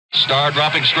Starr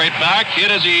dropping straight back.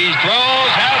 Hit as he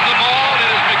throws. Has the ball.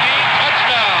 It is McGee.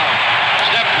 Touchdown.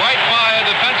 Stepped right by a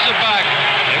defensive back.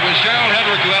 It was Gerald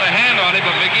Hedrick who had a hand on it,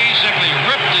 but McGee simply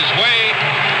ripped his way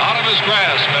out of his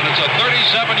grasp. And it's a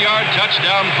 37-yard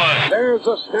touchdown punt. There's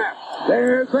a snap.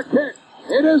 There's a kick.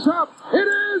 It is up. It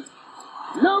is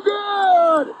no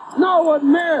good. No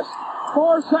one missed.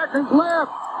 4 seconds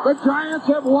left. The Giants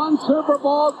have won Super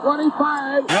Bowl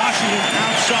 25. Washington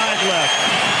outside left.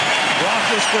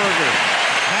 Roethlisberger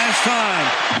has time.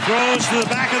 Throws to the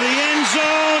back of the end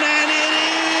zone, and it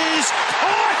is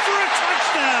caught for a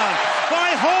touchdown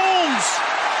by Holmes.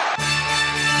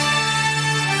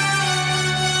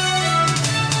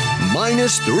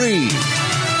 -3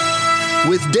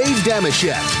 with Dave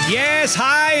Dameshek. Yes,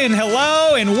 hi and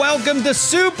hello and welcome to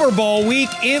Super Bowl week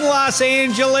in Los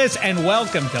Angeles and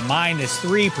welcome to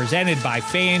 -3 presented by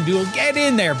FanDuel. Get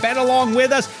in there, bet along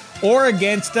with us or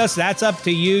against us. That's up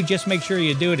to you. Just make sure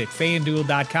you do it at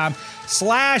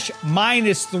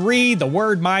FanDuel.com/-3. The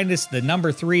word minus, the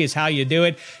number 3 is how you do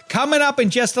it. Coming up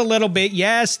in just a little bit,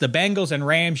 yes, the Bengals and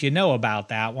Rams, you know about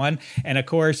that one. And of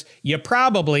course, you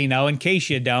probably know, in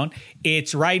case you don't,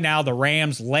 it's right now the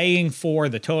Rams laying 4.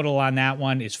 The total on that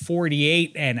one is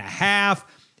 48.5.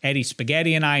 Eddie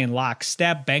Spaghetti and I in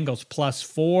lockstep. Bengals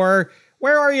 +4.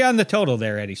 Where are you on the total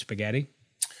there, Eddie Spaghetti?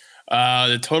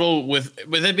 The total with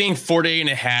it being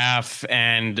 48.5,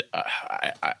 and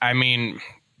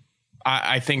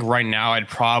I think right now I'd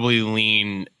probably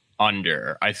lean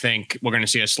under. I think we're going to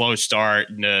see a slow start.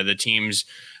 The team's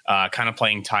kind of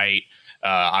playing tight.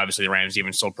 Obviously, the Rams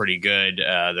defense still pretty good.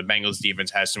 The Bengals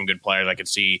defense has some good players. I could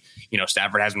see,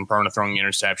 Stafford has been prone to throwing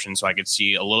interceptions, so I could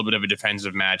see a little bit of a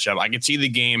defensive matchup. I could see the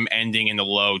game ending in the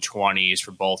low 20s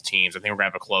for both teams. I think we're going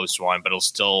to have a close one, but it'll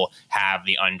still have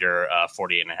the under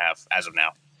 48.5 as of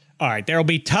now. All right, there will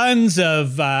be tons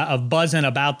of buzzing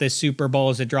about this Super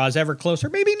Bowl as it draws ever closer.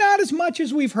 Maybe not as much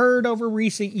as we've heard over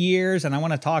recent years, and I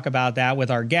want to talk about that with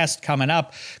our guest coming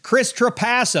up, Chris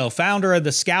Trapasso, founder of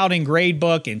the Scouting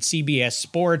Gradebook and CBS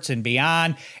Sports and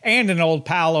beyond, and an old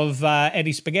pal of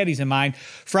Eddie Spaghetti's and mine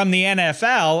from the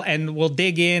NFL, and we'll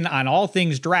dig in on all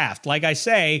things draft. Like I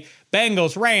say,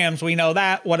 Bengals, Rams, we know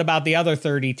that. What about the other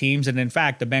 30 teams? And in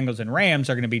fact, the Bengals and Rams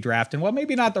are going to be drafting. Well,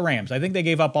 maybe not the Rams. I think they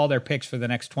gave up all their picks for the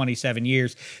next 27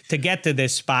 years to get to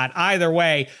this spot. Either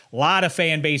way, a lot of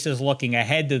fan bases looking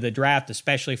ahead to the draft,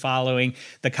 especially following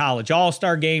the college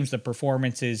all-star games, the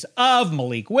performances of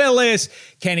Malik Willis,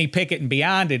 Kenny Pickett, and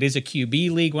beyond. It is a QB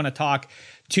league. Want to talk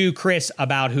to Chris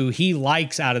about who he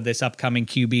likes out of this upcoming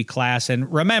QB class. And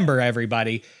remember,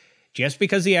 everybody, just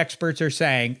because the experts are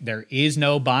saying there is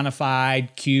no bona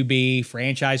fide QB,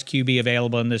 franchise QB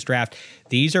available in this draft,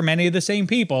 these are many of the same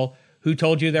people who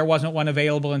told you there wasn't one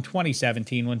available in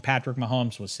 2017 when Patrick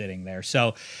Mahomes was sitting there.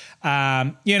 So,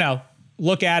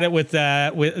 look at it with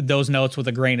those notes with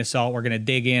a grain of salt. We're going to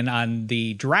dig in on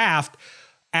the draft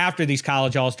after these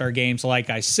college all-star games, like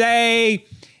I say.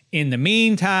 In the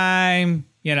meantime,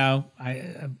 no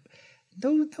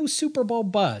Super Bowl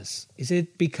buzz. Is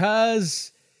it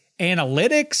because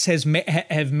analytics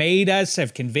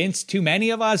have convinced too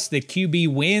many of us that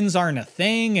QB wins aren't a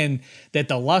thing and that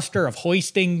the luster of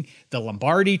hoisting the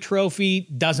Lombardi trophy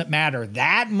doesn't matter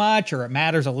that much, or it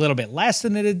matters a little bit less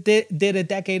than it did a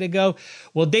decade ago?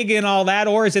 We'll dig in all that.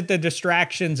 Or is it the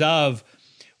distractions of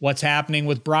what's happening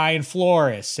with Brian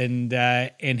Flores and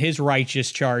his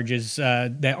righteous charges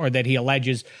that he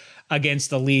alleges against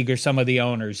the league or some of the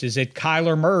owners? Is it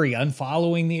Kyler Murray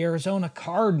unfollowing the Arizona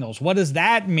Cardinals? What does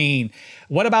that mean?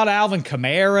 What about Alvin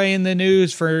Kamara in the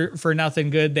news for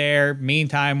nothing good there?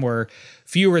 Meantime, we're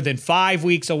fewer than 5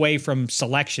 weeks away from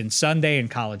Selection Sunday in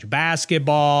college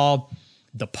basketball.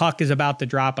 The puck is about to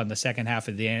drop on the second half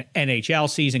of the NHL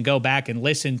season. Go back and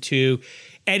listen to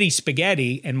Eddie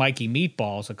Spaghetti and Mikey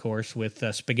Meatballs, of course, with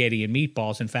Spaghetti and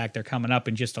Meatballs. In fact, they're coming up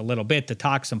in just a little bit to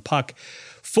talk some puck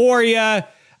for you.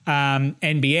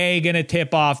 NBA going to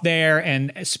tip off there,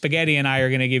 and Spaghetti and I are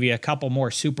going to give you a couple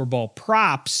more Super Bowl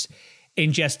props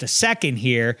in just a second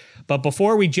here. But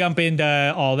before we jump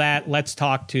into all that, let's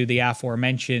talk to the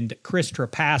aforementioned Chris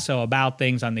Trapasso about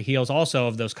things on the heels also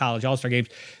of those college all-star games.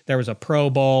 There was a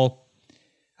Pro Bowl.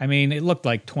 I mean, it looked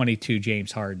like 22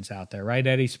 James Hardens out there, right,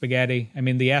 Eddie Spaghetti? I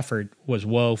mean, the effort was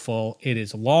woeful. It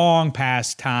is long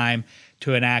past time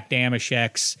to enact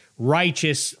Dameshek's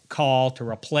righteous call to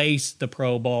replace the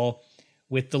Pro Bowl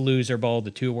with the Loser Bowl. The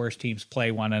two worst teams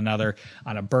play one another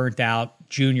on a burnt-out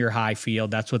junior high field.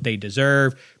 That's what they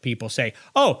deserve. People say,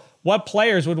 oh, what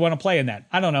players would want to play in that?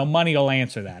 I don't know. Money will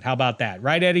answer that. How about that?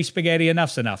 Right, Eddie Spaghetti?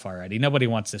 Enough's enough already. Nobody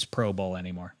wants this Pro Bowl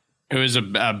anymore. It was a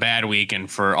bad weekend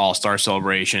for All-Star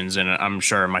celebrations, and I'm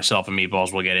sure myself and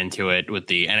Meatballs will get into it with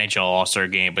the NHL All-Star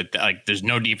game, but like there's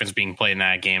no defense being played in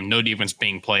that game, no defense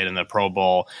being played in the Pro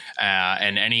Bowl,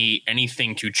 and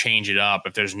anything to change it up.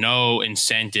 If there's no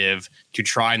incentive to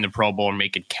try in the Pro Bowl and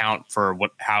make it count for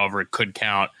however it could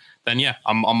count, then yeah,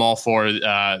 I'm all for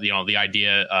the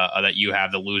idea that you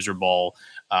have the loser bowl,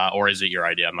 or is it your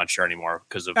idea? I'm not sure anymore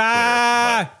because of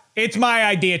Twitter. It's my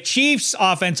idea. Chiefs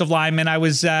offensive lineman. I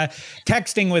was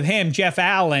texting with him, Jeff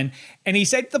Allen, and he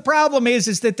said the problem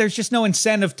is that there's just no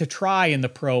incentive to try in the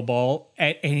Pro Bowl.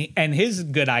 And his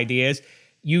good idea is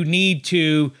you need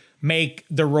to make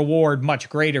the reward much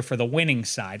greater for the winning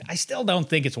side. I still don't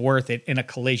think it's worth it in a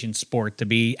collision sport to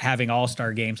be having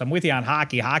all-star games. I'm with you on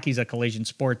hockey. Hockey's a collision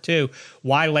sport too.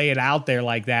 Why lay it out there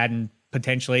like that and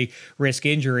potentially risk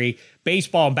injury?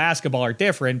 Baseball and basketball are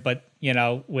different, but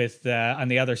with on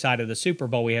the other side of the Super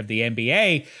Bowl, we have the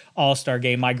NBA All-Star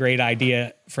game. My great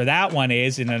idea for that one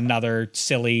is, in another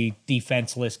silly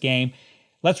defenseless game,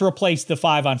 let's replace the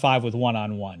 5-on-5 with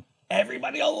 1-on-1.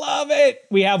 Everybody will love it.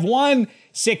 We have one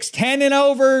 6'10" and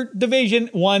over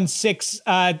division, one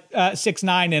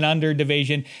 6'9" and under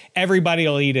division. Everybody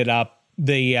will eat it up.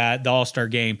 The All-Star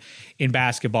game in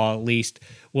basketball, at least,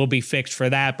 will be fixed for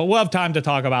that. But we'll have time to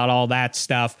talk about all that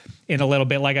stuff in a little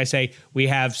bit. Like I say, we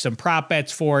have some prop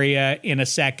bets for you in a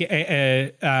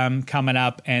second coming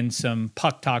up, and some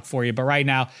puck talk for you. But right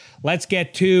now, let's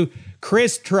get to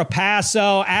Chris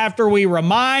Trapasso after we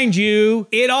remind you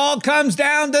it all comes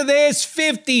down to this: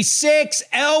 56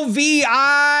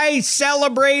 LVI.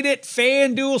 Celebrate it.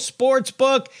 FanDuel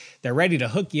Sportsbook. They're ready to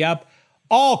hook you up.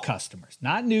 All customers,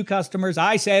 not new customers.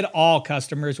 I said all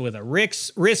customers with a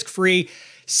risk-free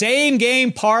same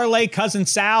game parlay. Cousin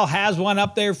Sal has one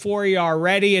up there for you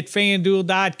already at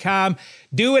FanDuel.com.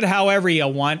 Do it however you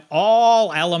want.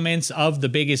 All elements of the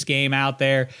biggest game out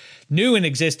there. New and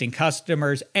existing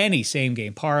customers, any same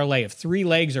game parlay of 3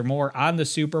 legs or more on the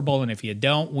Super Bowl. And if you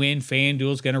don't win,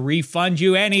 FanDuel's going to refund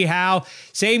you anyhow.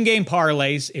 Same game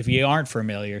parlays, if you aren't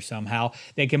familiar somehow,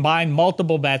 they combine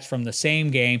multiple bets from the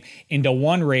same game into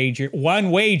one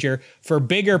wager for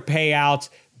bigger payouts.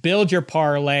 Build your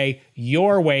parlay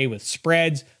your way with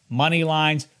spreads, money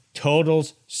lines,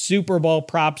 totals, Super Bowl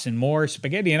props, and more.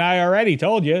 Spaghetti and I already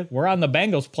told you we're on the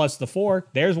Bengals plus the 4.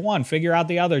 There's one. Figure out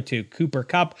the other 2. Cooper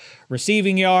Kupp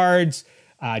receiving yards,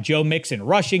 Joe Mixon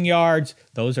rushing yards.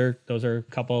 Those are a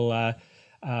couple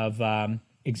of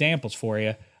examples for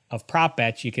you of prop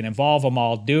bets. You can involve them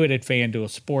all. Do it at FanDuel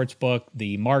Sportsbook,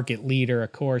 the market leader,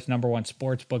 of course, #1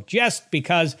 sportsbook, just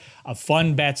because of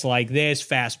fun bets like this,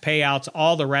 fast payouts,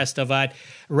 all the rest of it.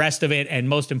 And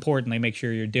most importantly, make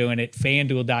sure you're doing it.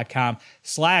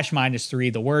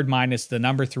 FanDuel.com/-3, the word minus the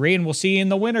number 3, and we'll see you in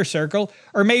the winner circle,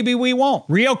 or maybe we won't.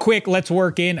 Real quick, let's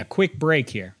work in a quick break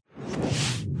here.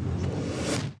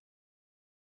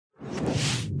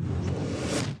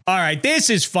 All right,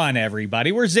 this is fun,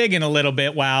 everybody. We're zigging a little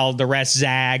bit while the rest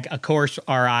zag. Of course,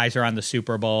 our eyes are on the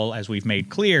Super Bowl, as we've made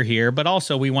clear here, but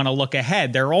also we want to look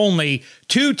ahead. There are only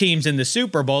 2 teams in the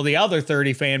Super Bowl. The other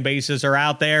 30 fan bases are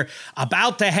out there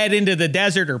about to head into the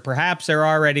desert, or perhaps they're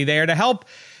already there to help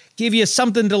give you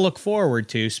something to look forward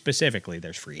to. Specifically,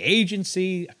 there's free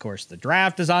agency. Of course, the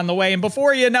draft is on the way. And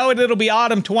before you know it, it'll be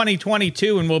autumn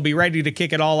 2022, and we'll be ready to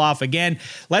kick it all off again.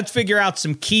 Let's figure out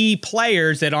some key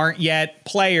players that aren't yet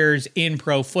players in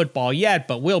pro football yet,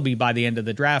 but will be by the end of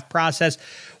the draft process,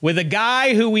 with a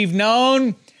guy who we've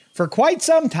known for quite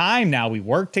some time now. We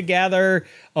worked together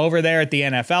over there at the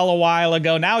NFL a while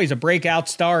ago. Now he's a breakout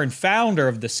star and founder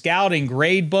of the Scouting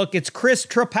Grade Book. It's Chris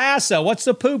Trapasso. What's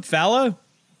the poop, fella?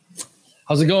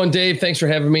 How's it going, Dave? Thanks for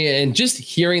having me. And just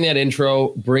hearing that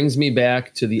intro brings me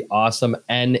back to the awesome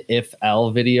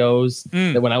NFL videos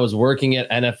that when I was working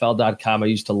at NFL.com, I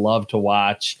used to love to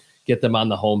watch, get them on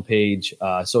the homepage.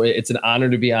 So it's an honor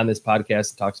to be on this podcast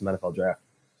and talk some NFL draft.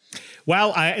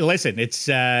 Well, listen, it's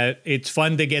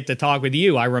fun to get to talk with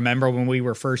you. I remember when we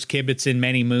were first kibitzing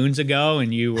many moons ago,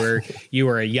 and you were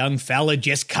a young fella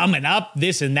just coming up,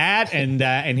 this and that,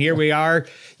 and here we are.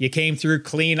 You came through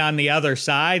clean on the other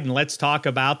side, and let's talk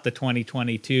about the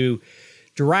 2022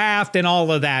 draft and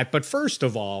all of that. But first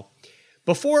of all,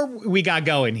 before we got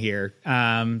going here,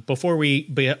 before we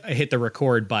hit the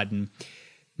record button,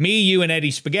 me, you, and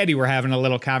Eddie Spaghetti were having a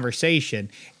little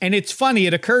conversation, and it's funny.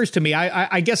 It occurs to me.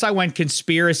 I guess I went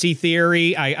conspiracy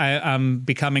theory. I'm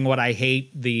becoming what I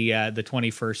hate, the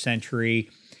 21st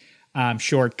century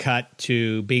shortcut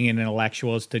to being an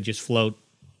intellectual is to just float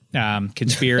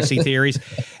conspiracy theories.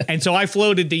 And so I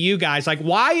floated to you guys, like,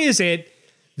 why is it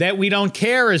that we don't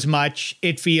care as much,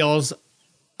 it feels,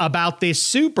 about this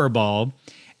Super Bowl?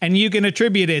 And you can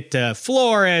attribute it to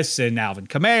Flores and Alvin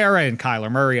Kamara and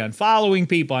Kyler Murray unfollowing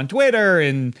people on Twitter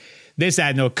and this,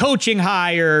 that, no coaching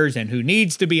hires and who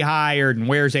needs to be hired and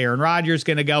where's Aaron Rodgers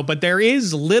going to go. But there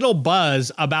is little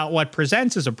buzz about what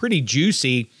presents as a pretty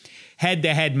juicy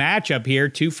head-to-head matchup here.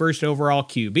 2 first overall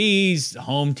QBs, the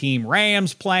home team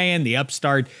Rams playing, the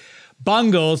upstart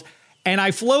Bungles. And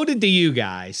I floated to you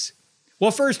guys.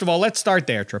 Well, first of all, let's start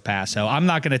there, Trapasso. I'm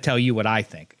not going to tell you what I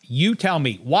think. You tell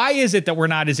me, why is it that we're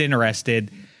not as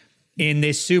interested in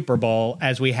this Super Bowl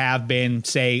as we have been,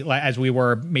 say, as we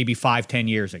were maybe 5-10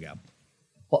 years ago?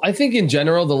 Well, I think in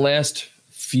general, the last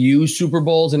few Super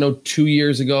Bowls, I know 2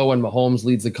 years ago when Mahomes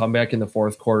leads the comeback in the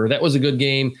fourth quarter, that was a good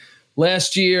game.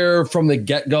 Last year, from the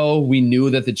get-go, we knew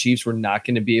that the Chiefs were not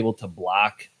going to be able to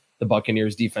block the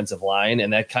Buccaneers defensive line,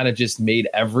 and that kind of just made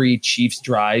every Chiefs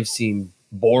drive seem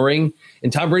boring.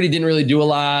 And Tom Brady didn't really do a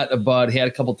lot, but he had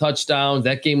a couple touchdowns.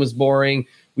 That game was boring.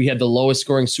 We had the lowest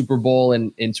scoring Super Bowl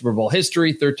in Super Bowl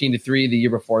history, 13-3 the year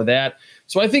before that.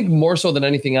 So I think more so than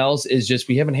anything else is just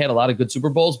we haven't had a lot of good Super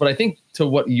Bowls. But I think to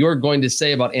what you're going to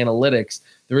say about analytics,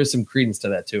 there is some credence to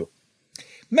that too.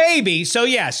 Maybe. So,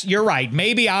 yes, you're right.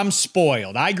 Maybe I'm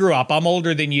spoiled. I grew up. I'm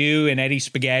older than you and Eddie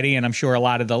Spaghetti, and I'm sure a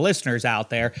lot of the listeners out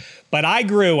there. But I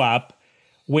grew up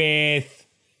with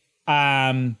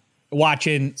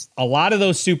watching a lot of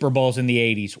those Super Bowls in the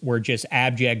 80s were just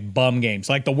abject bum games,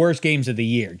 like the worst games of the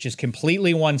year, just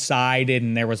completely one-sided.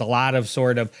 And there was a lot of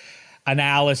sort of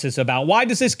analysis about why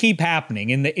does this keep happening?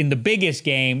 In the biggest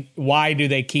game, why do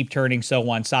they keep turning so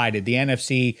one-sided? The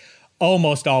NFC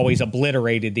almost always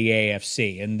obliterated the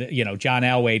AFC. And, you know, John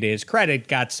Elway, to his credit,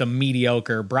 got some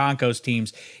mediocre Broncos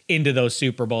teams into those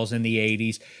Super Bowls in the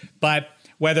 80s. But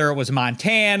whether it was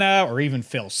Montana or even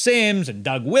Phil Simms and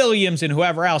Doug Williams and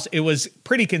whoever else, it was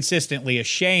pretty consistently a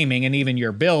shaming. And even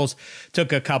your Bills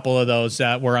took a couple of those,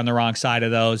 were on the wrong side of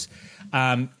those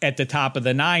at the top of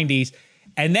the 90s.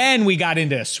 And then we got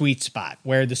into a sweet spot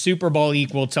where the Super Bowl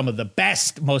equaled some of the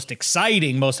best, most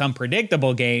exciting, most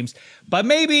unpredictable games. But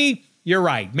maybe you're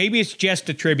right. Maybe it's just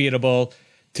attributable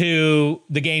to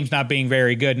the games not being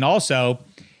very good. And also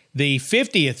the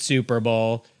 50th Super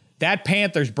Bowl, that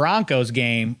Panthers-Broncos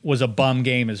game was a bum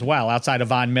game as well. Outside of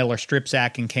Von Miller strip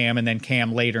sacking Cam and then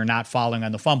Cam later not falling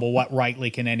on the fumble, what rightly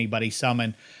can anybody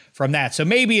summon from that? So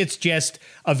maybe it's just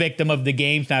a victim of the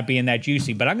games not being that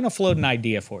juicy. But I'm going to float an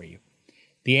idea for you.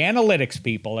 The analytics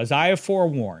people, as I have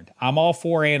forewarned, I'm all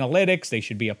for analytics. They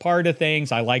should be a part of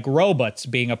things. I like robots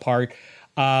being a part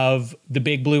of the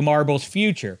Big Blue Marble's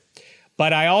future.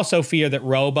 But I also fear that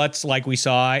robots, like we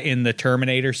saw in the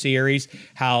Terminator series,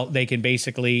 how they can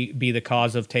basically be the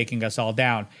cause of taking us all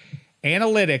down.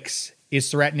 Analytics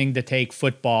is threatening to take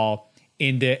football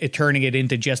into turning it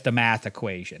into just a math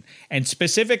equation. And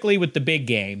specifically with the big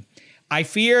game, I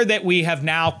fear that we have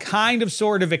now kind of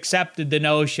sort of accepted the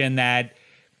notion that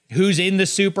who's in the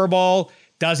Super Bowl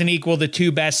doesn't equal the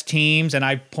two best teams. And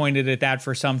I've pointed at that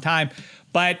for some time.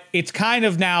 But it's kind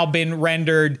of now been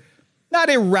rendered not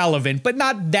irrelevant, but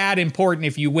not that important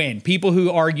if you win. People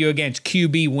who argue against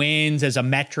QB wins as a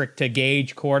metric to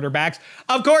gauge quarterbacks,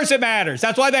 of course it matters.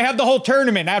 That's why they have the whole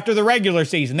tournament after the regular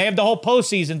season. They have the whole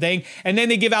postseason thing, and then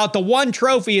they give out the one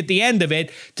trophy at the end of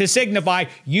it to signify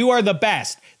you are the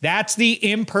best. That's the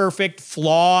imperfect,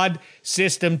 flawed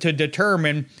system to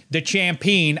determine the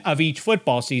champion of each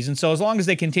football season. So as long as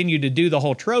they continue to do the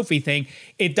whole trophy thing,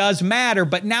 it does matter.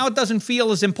 But now it doesn't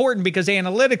feel as important because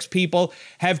analytics people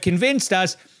have convinced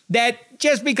us that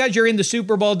just because you're in the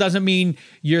Super Bowl doesn't mean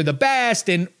you're the best.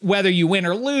 And whether you win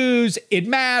or lose, it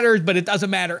matters, but it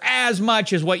doesn't matter as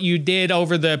much as what you did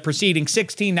over the preceding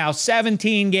 16, now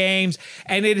 17 games.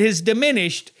 And it has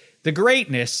diminished the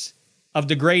greatness of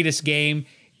the greatest game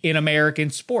in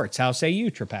American sports. How say you,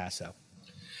 Trapasso?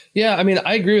 Yeah, I mean,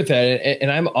 I agree with that.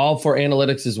 And I'm all for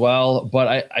analytics as well.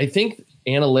 But I think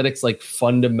analytics, like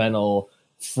fundamental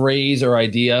phrase or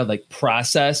idea, like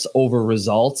process over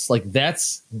results, like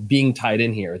that's being tied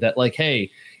in here. That like, hey,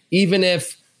 even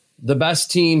if the best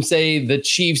team, say the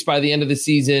Chiefs, by the end of the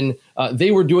season,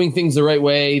 they were doing things the right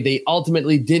way, they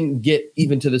ultimately didn't get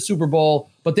even to the Super Bowl,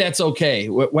 but that's okay.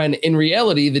 When in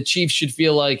reality, the Chiefs should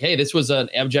feel like, hey, this was an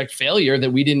abject failure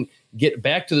that we didn't get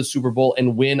back to the Super Bowl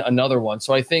and win another one.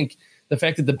 So I think the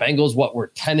fact that the Bengals,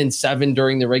 were 10-7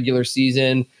 during the regular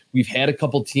season, we've had a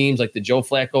couple teams like the Joe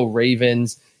Flacco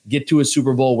Ravens get to a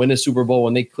Super Bowl, win a Super Bowl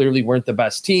when they clearly weren't the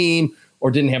best team or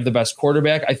didn't have the best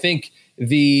quarterback. I think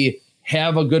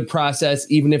have a good process,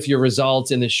 even if your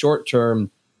results in the short term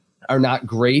are not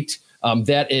great.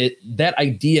 That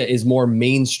idea is more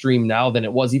mainstream now than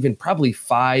it was even probably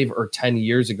 5 or 10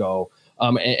 years ago.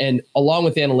 And along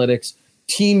with analytics,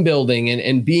 team building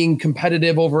and being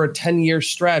competitive over a 10-year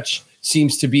stretch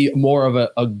seems to be more of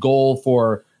a goal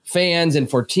for fans and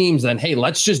for teams than, hey,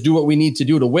 let's just do what we need to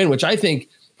do to win, which I think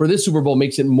for this Super Bowl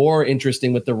makes it more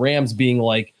interesting with the Rams being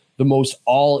like the most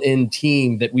all-in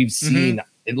team that we've seen,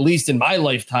 at least in my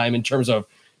lifetime, in terms of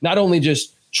not only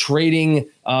just trading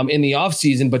in the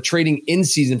offseason, but trading in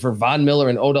season for Von Miller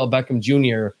and Odell Beckham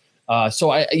Jr.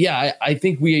 So I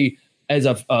think we, as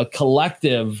a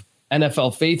collective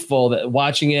NFL faithful, that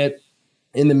watching it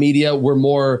in the media, we're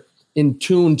more in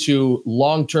tune to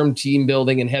long-term team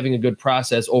building and having a good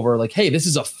process over like, hey, this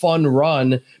is a fun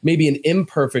run, maybe an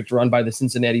imperfect run by the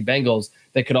Cincinnati Bengals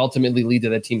that could ultimately lead to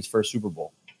that team's first Super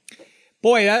Bowl.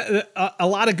 Boy, a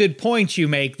lot of good points you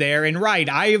make there. And right,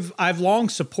 I've long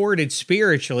supported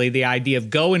spiritually the idea of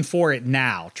going for it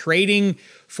now, trading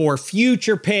for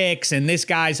future picks. And this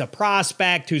guy's a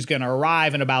prospect who's going to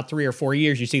arrive in about 3 or 4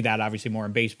 years. You see that obviously more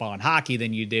in baseball and hockey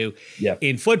than you do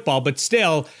in football. But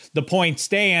still, the point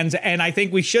stands. And I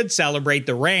think we should celebrate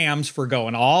the Rams for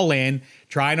going all in,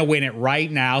 trying to win it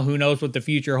right now. Who knows what the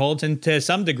future holds? And to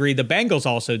some degree, the Bengals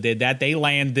also did that. They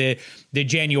land the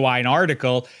Genuine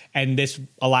article, and this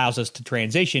allows us to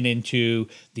transition into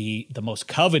the most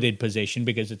coveted position,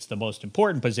 because it's the most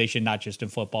important position, not just in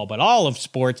football, but all of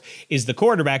sports, is the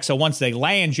quarterback. So once they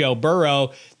land Joe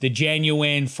Burrow, the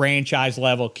genuine franchise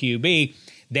level QB,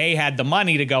 they had the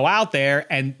money to go out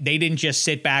there, and they didn't just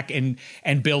sit back and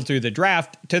build through the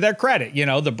draft. To their credit,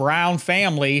 the Brown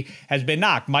family has been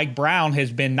knocked. Mike Brown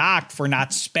has been knocked for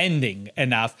not spending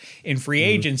enough in free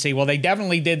agency. Well, they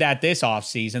definitely did that this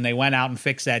offseason. They went out and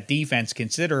fixed that defense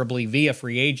considerably via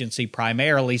free agency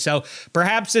primarily. So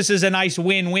perhaps this is a nice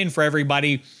win-win for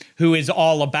everybody who is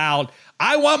all about,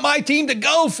 I want my team to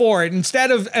go for it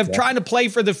instead of trying to play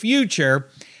for the future.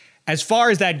 As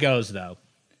far as that goes, though,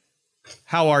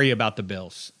 how are you about the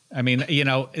Bills? I mean,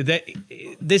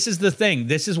 this is the thing.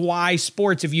 This is why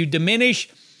sports, if you diminish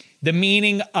the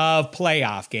meaning of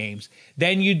playoff games,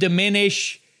 then you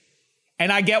diminish,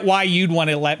 and I get why you'd want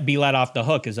to be let off the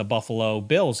hook as a Buffalo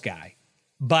Bills guy.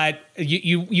 But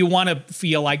you want to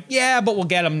feel like, yeah, but we'll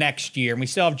get them next year. And we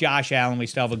still have Josh Allen. We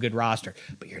still have a good roster.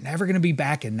 But you're never going to be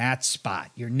back in that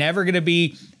spot. You're never going to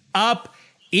be up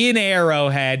in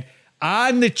Arrowhead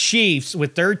on the Chiefs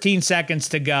with 13 seconds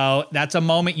to go. That's a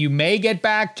moment you may get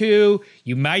back to.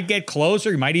 You might get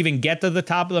closer. You might even get to the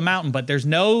top of the mountain, but there's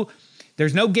no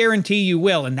guarantee you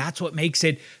will. And that's what makes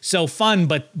it so fun,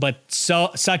 but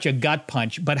such a gut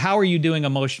punch. But how are you doing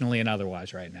emotionally and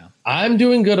otherwise right now? I'm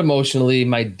doing good emotionally.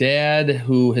 My dad,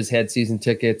 who has had season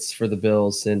tickets for the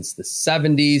Bills since the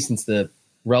 70s, since the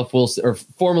Ralph Wilson, or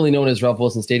formerly known as Ralph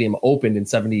Wilson Stadium, opened in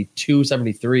 72,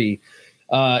 73,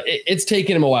 it's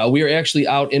taken him a while. We were actually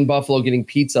out in Buffalo getting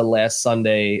pizza last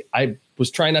Sunday. I was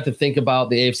trying not to think about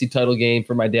the AFC title game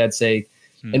for my dad's sake.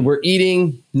 And we're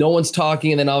eating, no one's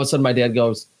talking. And then all of a sudden my dad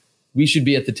goes, we should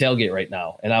be at the tailgate right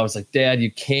now. And I was like, Dad,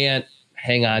 you can't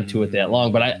hang on to it that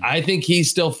long. But I think he's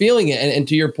still feeling it. And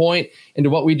to your point, and to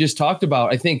what we just talked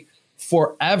about, I think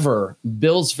forever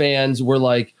Bills fans were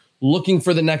like looking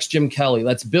for the next Jim Kelly.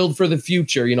 Let's build for the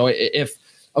future. If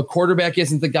a quarterback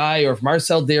isn't the guy, or if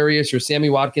Marcel Darius or Sammy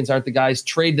Watkins aren't the guys,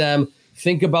 trade them.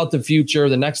 Think about the future,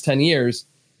 the next 10 years.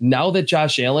 Now that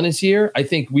Josh Allen is here, I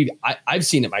think I've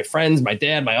seen it. My friends, my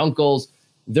dad, my uncles,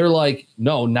 they're like,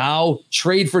 no, now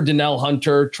trade for Donnell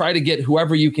Hunter. Try to get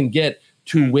whoever you can get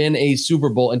to win a Super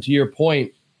Bowl. And to your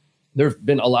point, there have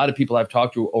been a lot of people I've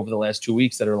talked to over the last 2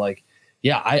 weeks that are like,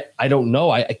 yeah, I don't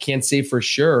know. I can't say for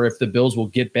sure if the Bills will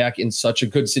get back in such a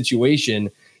good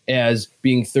situation as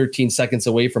being 13 seconds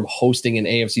away from hosting an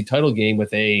AFC title game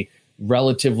with a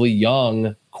relatively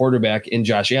young quarterback in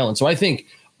Josh Allen. So I think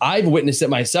I've witnessed it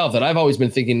myself, that I've always been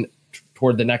thinking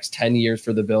toward the next 10 years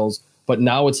for the Bills. But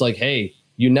now it's like, hey,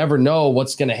 you never know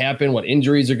what's going to happen, what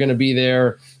injuries are going to be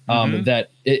there. That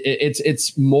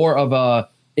it's more of a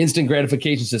instant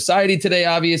gratification society today,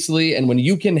 obviously. And when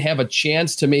you can have a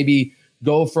chance to maybe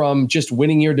go from just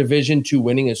winning your division to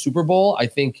winning a Super Bowl, I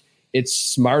think it's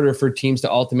smarter for teams to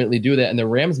ultimately do that. And the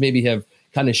Rams maybe have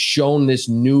kind of shown this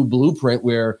new blueprint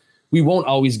where we won't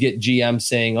always get GM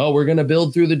saying, oh, we're going to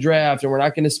build through the draft and we're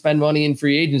not going to spend money in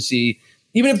free agency.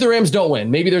 Even if the Rams don't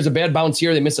win, maybe there's a bad bounce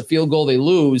here, they miss a field goal, they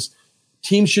lose.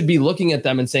 Teams should be looking at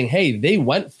them and saying, hey, they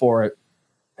went for it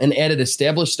and added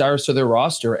established stars to their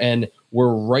roster, and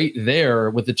we're right there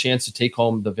with the chance to take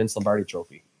home the Vince Lombardi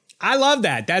trophy. I love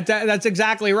that. That's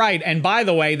exactly right. And by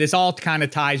the way, this all kind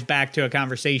of ties back to a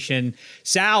conversation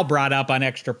Sal brought up on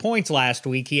Extra Points last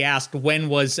week. He asked, when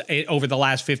was it over the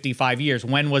last 55 years?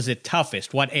 When was it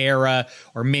toughest? What era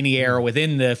or mini era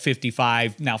within the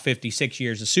 55, now 56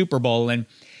 years of Super Bowl? And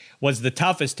was the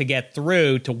toughest to get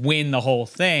through to win the whole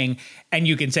thing. And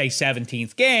you can say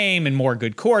 17th game and more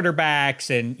good quarterbacks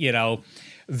and,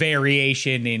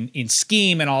 variation in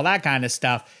scheme and all that kind of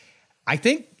stuff. I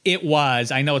think it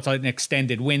was, I know it's an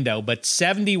extended window, but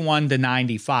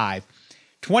 71-95,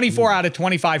 24 out of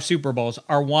 25 Super Bowls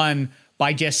are won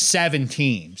by just 7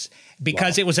 teams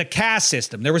because it was a caste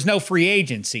system. There was no free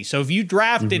agency. So if you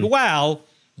drafted well,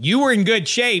 you were in good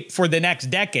shape for the next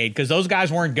decade because those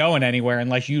guys weren't going anywhere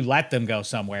unless you let them go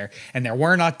somewhere. And there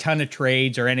weren't a ton of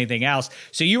trades or anything else.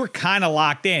 So you were kind of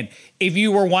locked in. If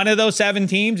you were one of those 7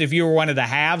 teams, if you were one of the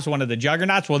halves, one of the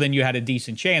juggernauts, well, then you had a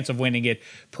decent chance of winning it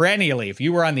perennially. If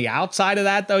you were on the outside of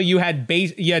that, though, you had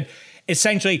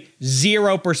essentially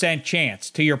 0%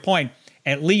 chance. To your point,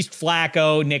 at least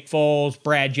Flacco, Nick Foles,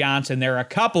 Brad Johnson, there are a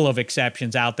couple of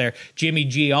exceptions out there. Jimmy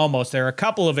G almost. There are a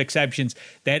couple of exceptions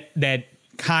that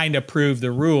kind of prove the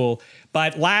rule.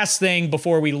 But last thing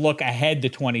before we look ahead to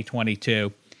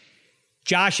 2022,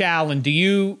 Josh Allen, do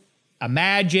you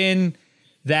imagine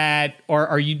that, or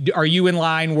are you in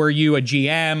line? Were you a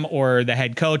GM or the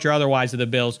head coach or otherwise of the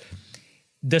Bills?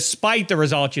 Despite the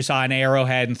results you saw in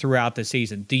Arrowhead and throughout the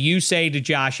season, do you say to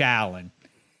Josh Allen,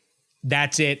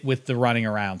 that's it with the running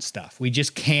around stuff? We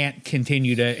just can't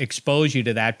continue to expose you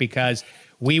to that because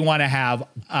we want to have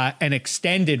an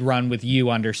extended run with you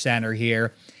under center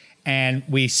here. And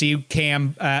we see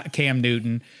Cam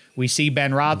Newton. We see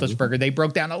Ben Roethlisberger. They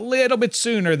broke down a little bit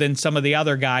sooner than some of the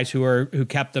other guys who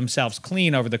kept themselves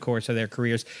clean over the course of their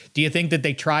careers. Do you think that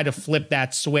they try to flip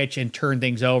that switch and turn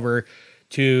things over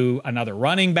to another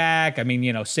running back? I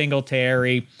mean,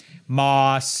 Singletary,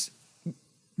 Moss,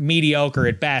 mediocre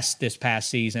at best this past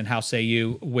season. How say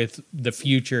you with the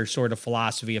future sort of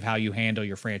philosophy of how you handle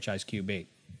your franchise QB?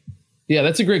 Yeah,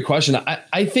 that's a great question.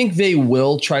 I think they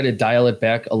will try to dial it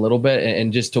back a little bit.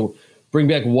 And just to bring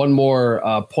back one more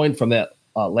point from that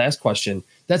last question,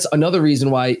 that's another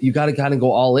reason why you got to kind of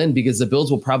go all in, because the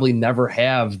Bills will probably never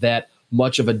have that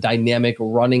much of a dynamic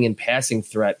running and passing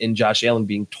threat in Josh Allen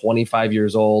being 25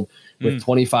 years old with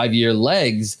 25-year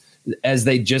legs as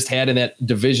they just had in that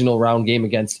divisional round game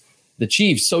against the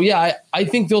Chiefs. So, yeah, I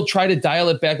think they'll try to dial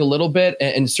it back a little bit.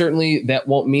 And certainly that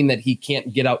won't mean that he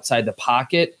can't get outside the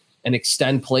pocket and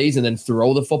extend plays and then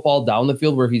throw the football down the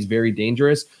field where he's very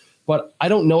dangerous. But I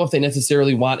don't know if they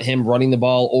necessarily want him running the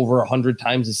ball over 100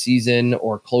 times a season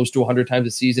or close to 100 times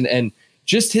a season. And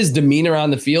just his demeanor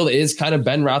on the field is kind of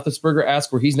Ben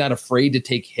Roethlisberger-esque, where he's not afraid to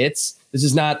take hits. This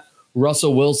is not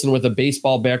Russell Wilson with a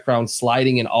baseball background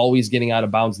sliding and always getting out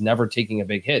of bounds, never taking a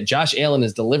big hit. Josh Allen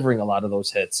is delivering a lot of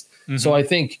those hits. So I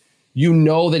think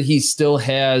that he still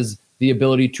has the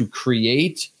ability to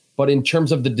create, but in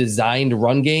terms of the designed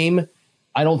run game,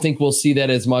 I don't think we'll see that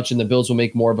as much, and the Bills will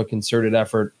make more of a concerted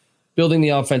effort building the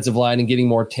offensive line and getting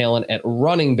more talent at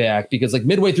running back, because like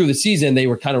midway through the season, they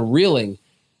were kind of reeling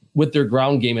with their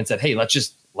ground game and said, hey, let's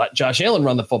just let Josh Allen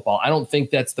run the football. I don't think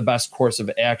that's the best course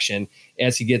of action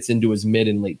as he gets into his mid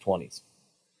and late 20s.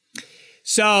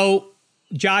 So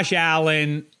Josh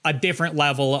Allen, a different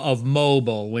level of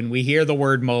mobile. When we hear the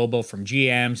word mobile from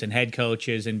GMs and head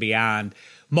coaches and beyond,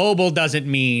 mobile doesn't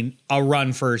mean a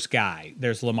run-first guy.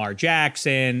 There's Lamar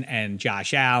Jackson and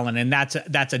Josh Allen, and that's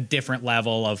a different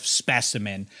level of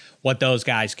specimen, what those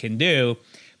guys can do.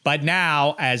 But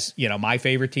now, as my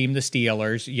favorite team, the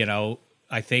Steelers,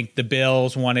 I think the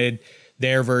Bills wanted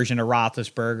their version of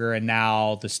Roethlisberger, and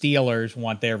now the Steelers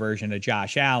want their version of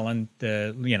Josh Allen.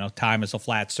 Time is a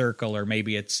flat circle, or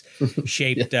maybe it's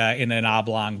shaped in an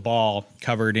oblong ball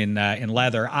covered in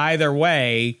leather. Either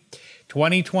way,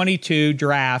 2022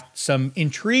 draft, some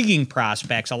intriguing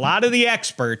prospects. A lot of the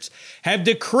experts have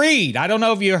decreed, I don't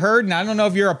know if you heard, and I don't know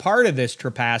if you're a part of this,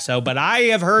 Trapasso, but I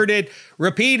have heard it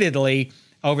repeatedly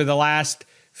over the last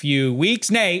few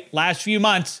weeks, Nate, last few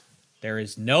months. There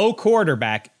is no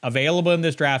quarterback available in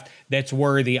this draft that's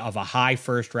worthy of a high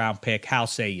first-round pick. How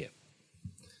say you?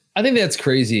 I think that's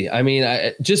crazy. I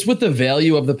mean, just with the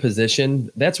value of the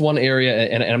position, that's one area,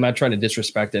 and I'm not trying to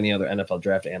disrespect any other NFL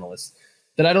draft analysts,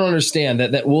 that I don't understand,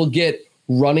 that we'll get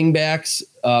running backs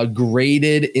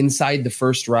graded inside the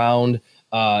first round,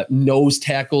 nose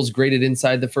tackles graded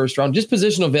inside the first round. Just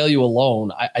positional value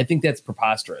alone, I think that's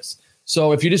preposterous.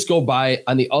 So if you just go by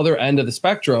on the other end of the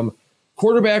spectrum,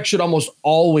 quarterback should almost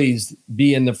always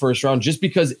be in the first round, just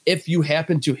because if you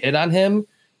happen to hit on him,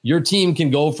 your team can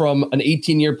go from an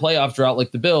 18-year playoff drought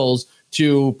like the Bills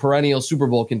to perennial Super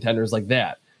Bowl contenders like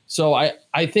that. So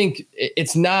I think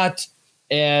it's not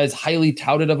as highly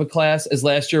touted of a class as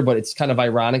last year, but it's kind of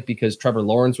ironic because Trevor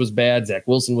Lawrence was bad, Zach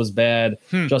Wilson was bad,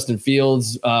 Justin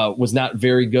Fields was not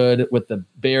very good with the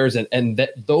Bears, and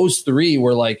those three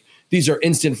were like, these are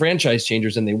instant franchise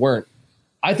changers, and they weren't.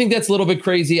 I think that's a little bit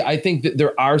crazy. I think that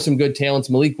there are some good talents.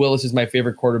 Malik Willis is my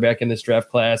favorite quarterback in this draft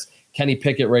class. Kenny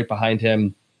Pickett right behind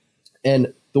him.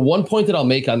 And the one point that I'll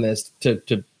make on this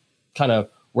to kind of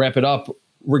wrap it up,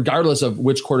 regardless of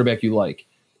which quarterback you like,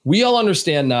 we all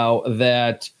understand now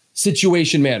that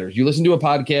situation matters. You listen to a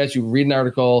podcast, you read an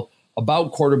article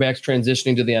about quarterbacks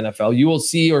transitioning to the NFL, you will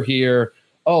see or hear,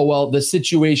 oh, well, the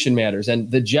situation matters.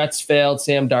 And the Jets failed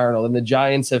Sam Darnold and the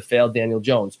Giants have failed Daniel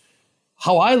Jones.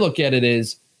 How I look at it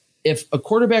is if a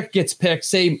quarterback gets picked,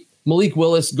 say Malik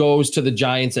Willis goes to the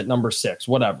Giants at number 6,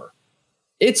 whatever,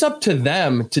 it's up to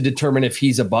them to determine if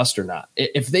he's a bust or not.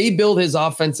 If they build his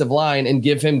offensive line and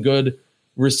give him good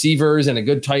receivers and a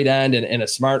good tight end and a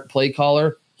smart play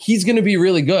caller, he's going to be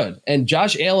really good. And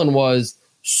Josh Allen was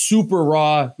super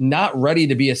raw, not ready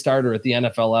to be a starter at the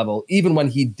NFL level, even when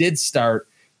he did start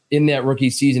in that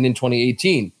rookie season in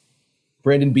 2018.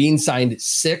 Brandon Beane signed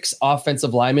 6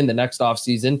 offensive linemen the next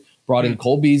offseason, brought in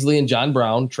Cole Beasley and John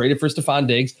Brown, traded for Stephon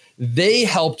Diggs. They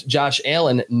helped Josh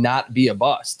Allen not be a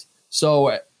bust.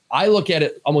 So I look at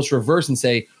it almost reverse and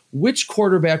say, which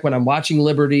quarterback, when I'm watching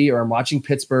Liberty or I'm watching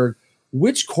Pittsburgh,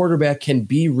 which quarterback can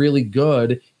be really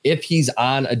good if he's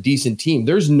on a decent team?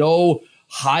 There's no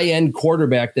high-end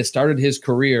quarterback that started his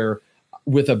career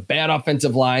with a bad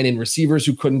offensive line and receivers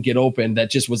who couldn't get open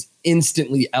that just was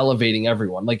instantly elevating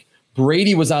everyone. Like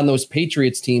Brady was on those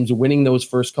Patriots teams winning those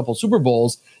first couple Super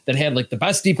Bowls that had like the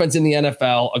best defense in the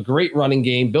NFL, a great running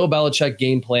game, Bill Belichick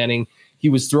game planning. He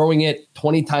was throwing it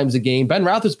 20 times a game. Ben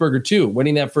Roethlisberger, too,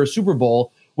 winning that first Super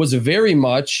Bowl, was very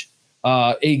much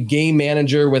a game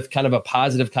manager with kind of a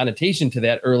positive connotation to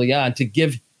that early on to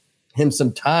give him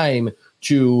some time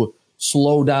to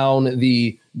slow down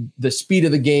the speed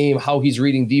of the game, how he's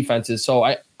reading defenses. So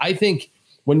I think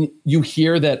when you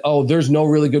hear that, oh, there's no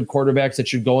really good quarterbacks that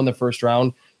should go in the first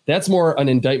round, that's more an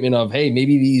indictment of, hey,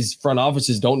 maybe these front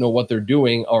offices don't know what they're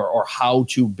doing or how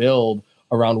to build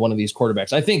around one of these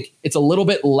quarterbacks. I think it's a little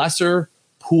bit lesser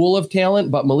pool of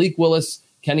talent, but Malik Willis,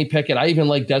 Kenny Pickett, I even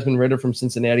like Desmond Ridder from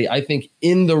Cincinnati. I think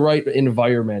in the right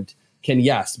environment can,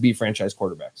 yes, be franchise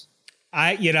quarterbacks.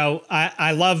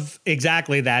 I love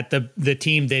exactly that. The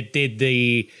team that did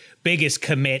the biggest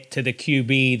commit to the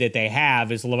QB that they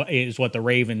have is what the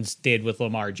Ravens did with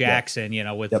Lamar Jackson,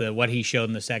 with what he showed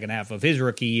in the second half of his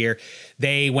rookie year.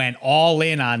 They went all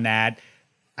in on that.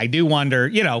 I do wonder,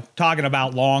 talking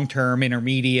about long-term,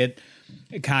 intermediate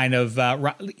kind of,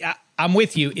 I'm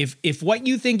with you. If what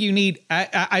you think you need,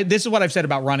 this is what I've said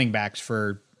about running backs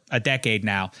for a decade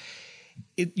now.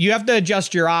 You have to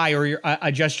adjust your eye or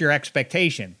adjust your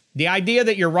expectation. The idea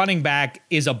that your running back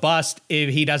is a bust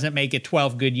if he doesn't make it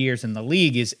 12 good years in the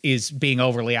league is being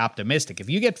overly optimistic. If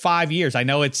you get 5 years, I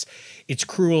know it's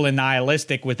cruel and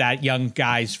nihilistic with that young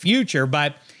guy's future,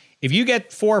 but if you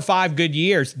get 4 or 5 good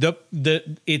years,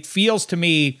 it feels to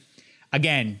me,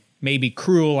 again, maybe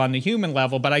cruel on the human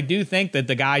level, but I do think that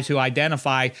the guys who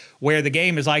identify where the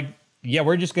game is like, yeah,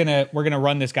 we're gonna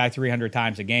run this guy 300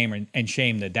 times a game and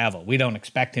shame the devil. We don't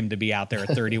expect him to be out there at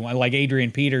 31. Like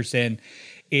Adrian Peterson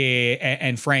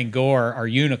and Frank Gore are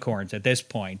unicorns at this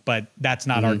point, but that's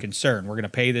not our concern. We're going to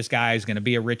pay this guy. He's going to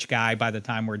be a rich guy by the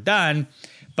time we're done.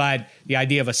 But the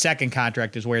idea of a second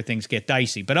contract is where things get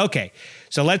dicey. But okay,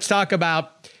 so let's talk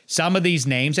about some of these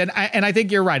names. And I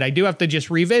think you're right. I do have to just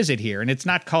revisit here, and it's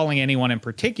not calling anyone in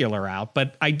particular out,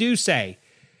 but I do say,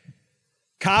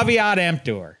 caveat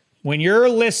emptor, when you're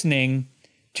listening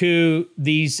to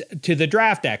the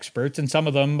draft experts, and some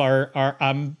of them are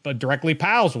I'm directly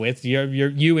pals with,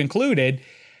 you included,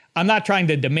 I'm not trying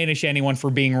to diminish anyone for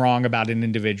being wrong about an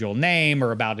individual name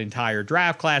or about entire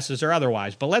draft classes or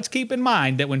otherwise. But let's keep in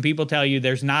mind that when people tell you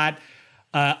there's not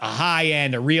a high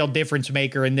end, a real difference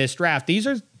maker in this draft, these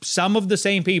are some of the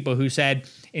same people who said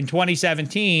in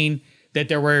 2017 that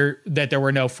there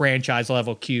were no franchise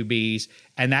level QBs.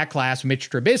 And that class, Mitch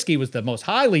Trubisky was the most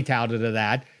highly touted of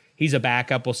that. He's a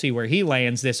backup. We'll see where he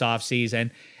lands this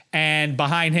offseason. And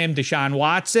behind him, Deshaun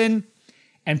Watson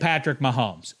and Patrick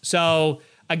Mahomes. So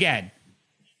again,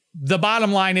 the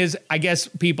bottom line is, I guess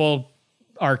people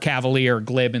are cavalier or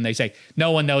glib and they say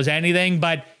no one knows anything,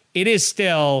 but it is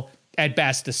still at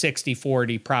best a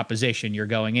 60-40 proposition you're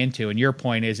going into. And your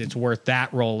point is it's worth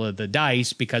that roll of the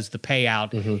dice because the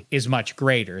payout is much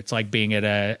greater. It's like being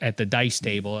at the dice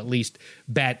table, at least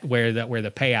bet where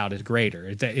the payout is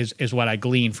greater is what I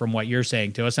glean from what you're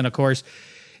saying to us. And of course,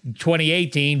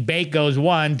 2018, Bake goes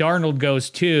 1, Darnold goes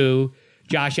 2,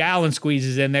 Josh Allen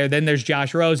squeezes in there. Then there's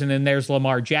Josh Rosen and there's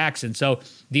Lamar Jackson. So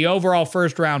the overall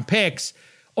first round picks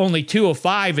only 2 of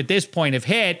 5 at this point have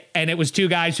hit, and it was 2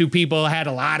 guys who people had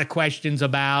a lot of questions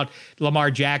about. Lamar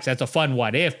Jackson, that's a fun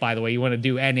what if, by the way. You want to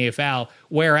do NFL.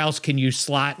 Where else can you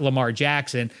slot Lamar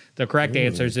Jackson? The correct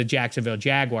answer is the Jacksonville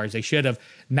Jaguars. They should have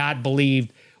not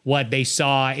believed what they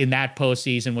saw in that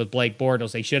postseason with Blake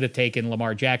Bortles. They should have taken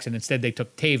Lamar Jackson. Instead, they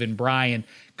took Taven Bryan.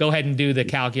 Go ahead and do the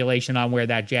calculation on where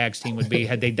that Jags team would be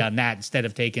had they done that instead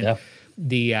of taking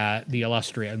the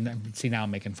illustrious. See, now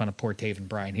I'm making fun of poor Taven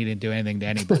Bryan. He didn't do anything to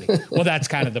anybody. Well, that's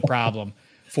kind of the problem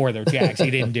for their Jags. He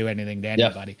didn't do anything to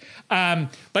anybody.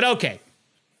 But okay.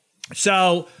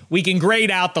 So we can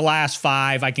grade out the last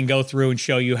 5. I can go through and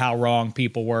show you how wrong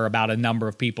people were about a number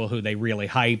of people who they really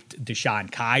hyped. Deshaun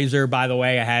Kaiser, by the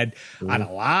way, I had on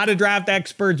a lot of draft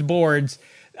experts' boards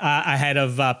ahead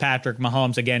of Patrick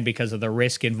Mahomes, again, because of the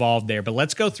risk involved there. But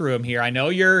let's go through them here. I know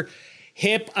you're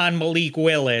hip on Malik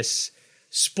Willis.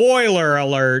 Spoiler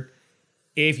alert,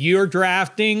 if you're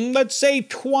drafting, let's say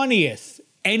 20th,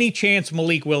 any chance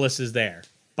Malik Willis is there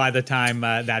by the time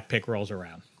that pick rolls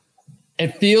around?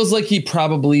 It feels like he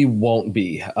probably won't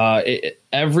be.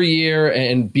 Every year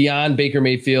and beyond Baker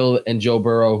Mayfield and Joe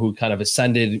Burrow, who kind of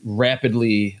ascended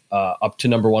rapidly up to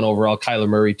number 1 overall, Kyler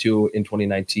Murray too in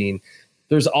 2019.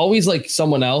 There's always like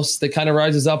someone else that kind of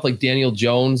rises up, like Daniel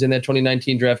Jones in that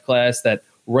 2019 draft class that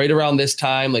right around this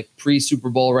time, like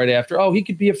pre-Super Bowl, right after, he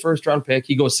could be a first-round pick.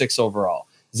 He goes 6 overall.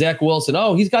 Zach Wilson,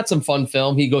 he's got some fun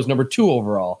film. He goes number 2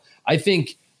 overall. I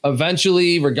think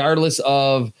eventually, regardless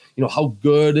of how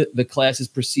good the class is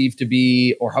perceived to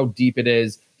be or how deep it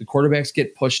is, the quarterbacks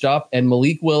get pushed up, and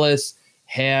Malik Willis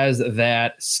has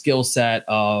that skill set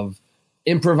of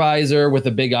improviser with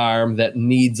a big arm that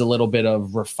needs a little bit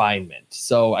of refinement.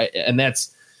 So,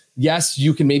 yes,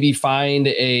 you can maybe find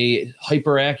a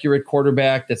hyper accurate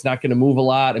quarterback that's not going to move a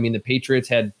lot. I mean, the Patriots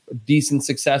had decent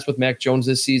success with Mac Jones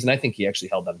this season. I think he actually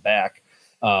held them back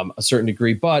a certain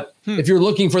degree. But if you're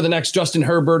looking for the next Justin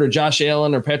Herbert or Josh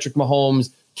Allen or Patrick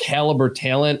Mahomes caliber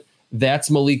talent, that's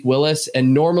Malik Willis.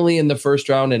 And normally in the first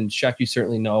round, and Shaq, you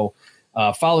certainly know,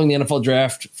 following the NFL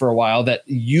draft for a while, that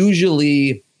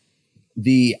usually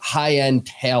the high-end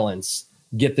talents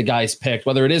get the guys picked,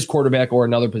 whether it is quarterback or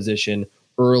another position,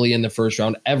 early in the first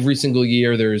round. Every single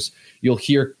year you'll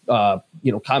hear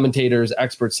commentators,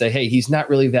 experts say, hey, he's not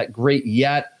really that great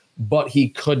yet, but he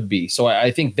could be. So I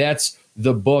think that's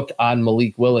the book on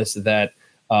Malik Willis, that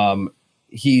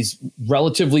he's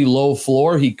relatively low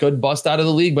floor. He could bust out of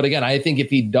the league. But again, I think if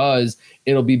he does,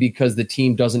 it'll be because the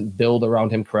team doesn't build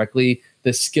around him correctly.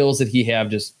 The skills that he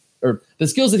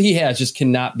has just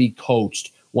cannot be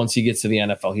coached once he gets to the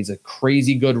NFL. He's a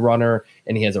crazy good runner,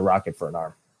 and he has a rocket for an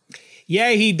arm.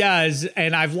 Yeah, he does.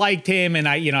 And I've liked him. And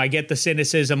I get the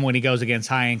cynicism when he goes against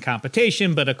high-end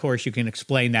competition. But of course, you can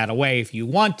explain that away if you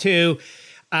want to.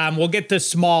 We'll get to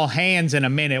small hands in a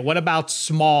minute. What about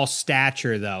small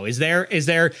stature, though?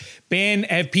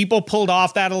 Have people pulled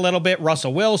off that a little bit?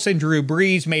 Russell Wilson, Drew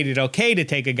Brees made it okay to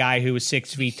take a guy who was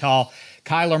 6 feet tall.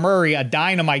 Kyler Murray, a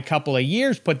dynamite couple of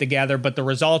years put together, but the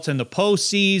results in the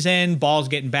postseason, balls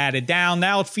getting batted down.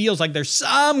 Now it feels like there's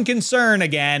some concern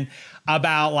again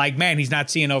about he's not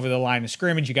seeing over the line of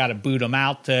scrimmage. You got to boot him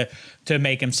out to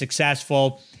make him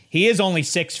successful. He is only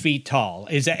 6 feet tall.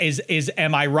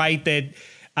 Am I right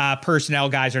that personnel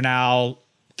guys are now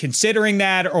considering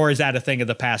that, or is that a thing of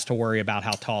the past to worry about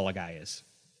how tall a guy is?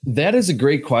 That is a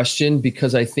great question,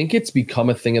 because I think it's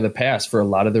become a thing of the past for a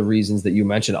lot of the reasons that you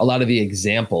mentioned, a lot of the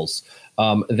examples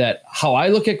that how I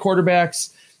look at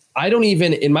quarterbacks. I don't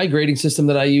even, in my grading system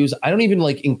that I use, I don't even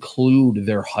include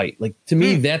their height. To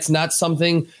me, that's not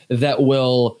something that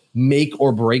will make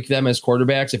or break them as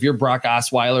quarterbacks. If you're Brock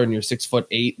Osweiler and you're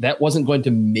 6'8", that wasn't going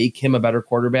to make him a better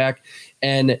quarterback.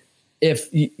 And if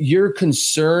you're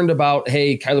concerned about,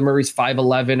 hey, Kyler Murray's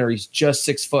 5'11", or he's just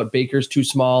 6 foot, Baker's too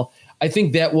small, I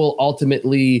think that will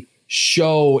ultimately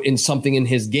show in something in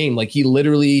his game. He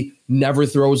literally never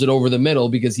throws it over the middle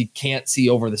because he can't see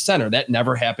over the center. That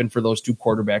never happened for those 2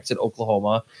 quarterbacks at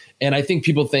Oklahoma. And I think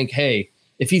people think, hey,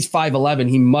 if he's 5'11",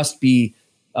 he must be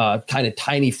kind of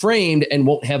tiny framed and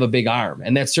won't have a big arm.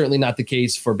 And that's certainly not the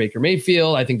case for Baker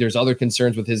Mayfield. I think there's other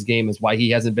concerns with his game as why he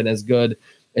hasn't been as good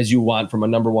as you want from a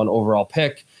number 1 overall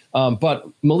pick. But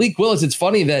Malik Willis, it's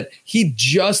funny that he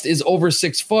just is over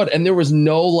 6 foot, and there was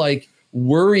no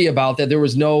worry about that. There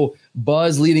was no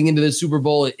buzz leading into the Super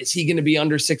Bowl. Is he going to be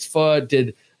under 6 foot?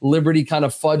 Did Liberty kind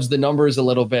of fudge the numbers a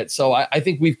little bit? So I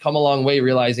think we've come a long way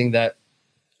realizing that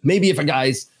maybe if a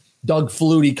guy's Doug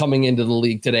Flutie coming into the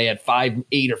league today at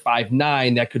 5'8" or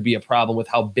 5'9", that could be a problem with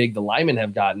how big the linemen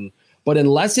have gotten. But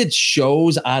unless it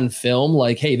shows on film,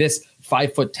 hey, this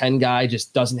 5'10" guy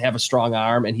just doesn't have a strong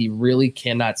arm and he really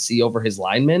cannot see over his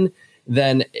linemen,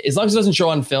 then as long as it doesn't show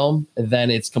on film, then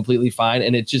it's completely fine.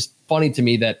 And it's just funny to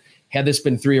me that had this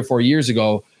been 3 or 4 years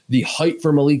ago, the height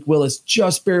for Malik Willis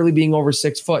just barely being over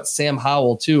 6 foot. Sam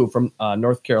Howell, too, from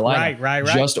North Carolina. Right.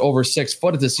 Just over 6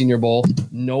 foot at the Senior Bowl.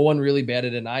 No one really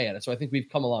batted an eye at it. So I think we've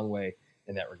come a long way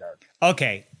in that regard.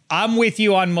 Okay. I'm with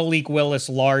you on Malik Willis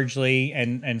largely,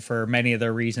 and for many of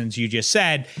the reasons you just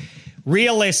said.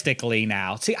 Realistically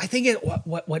now, see, I think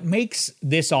what makes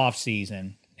this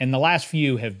offseason, and the last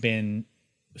few have been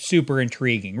super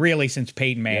intriguing, really, since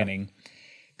Peyton Manning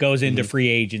goes into free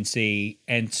agency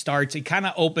and starts, it kind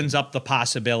of opens up the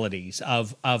possibilities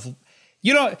of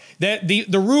the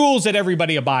rules that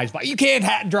everybody abides by. You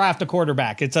can't draft a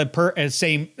quarterback. It's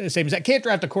same as that. Can't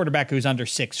draft a quarterback who's under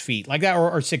 6 feet like that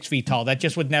or 6 feet tall. That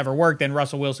just would never work. Then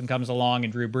Russell Wilson comes along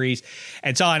and Drew Brees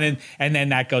and so on. And then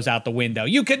that goes out the window.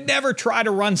 You could never try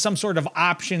to run some sort of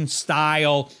option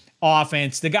style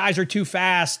offense. The guys are too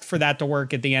fast for that to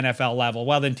work at the NFL level.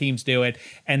 Well, then teams do it.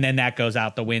 And then that goes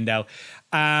out the window.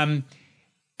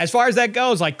 As far as that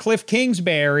goes, like Cliff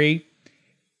Kingsbury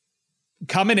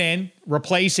coming in,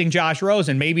 replacing Josh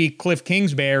Rosen. Maybe Cliff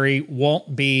Kingsbury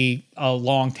won't be a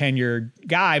long tenured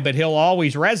guy, but he'll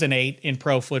always resonate in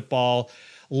pro football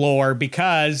lore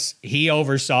because he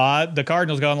oversaw the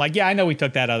Cardinals going like, yeah, I know we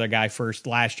took that other guy first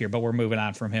last year, but we're moving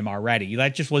on from him already.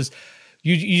 That just was,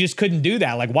 you just couldn't do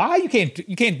that. Like, why? You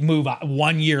can't move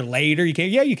 1 year later. You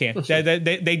can't. Yeah, you can.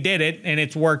 They did it and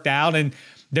it's worked out and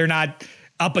they're not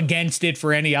up against it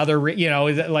for any other,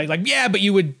 yeah, but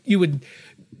you would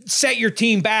set your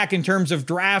team back in terms of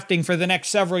drafting for the next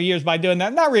several years by doing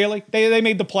that. Not really. They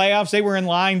made the playoffs. They were in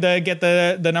line to get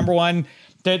the number one,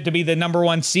 to be the number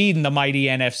one seed in the mighty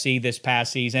NFC this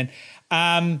past season.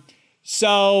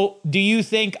 So do you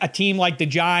think a team like the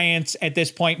Giants at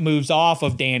this point moves off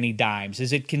of Danny Dimes?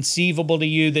 Is it conceivable to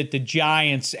you that the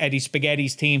Giants, Eddie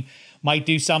Spaghetti's team, might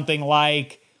do something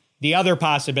like the other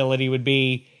possibility would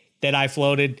be that I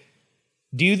floated?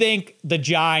 Do you think the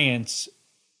Giants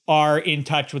are in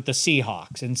touch with the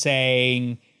Seahawks and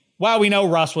saying, well, we know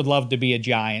Russ would love to be a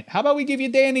Giant. How about we give you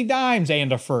Danny Dimes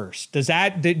and a first? Do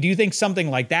you think something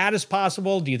like that is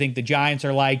possible? Do you think the Giants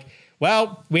are like,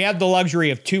 well, we have the luxury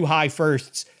of 2 high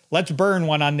firsts. Let's burn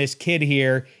one on this kid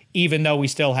here, even though we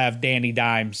still have Danny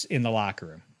Dimes in the locker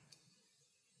room?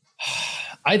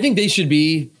 I think they should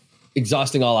be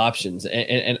exhausting all options.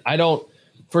 And I don't,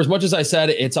 for as much as I said,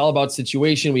 it's all about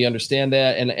situation. We understand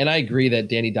that. And I agree that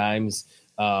Danny Dimes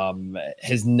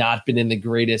has not been in the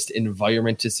greatest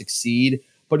environment to succeed.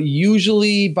 But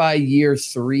usually by year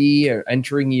 3 or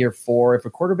entering year 4, if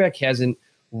a quarterback hasn't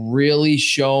really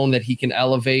shown that he can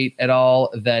elevate at all,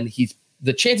 then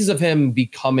the chances of him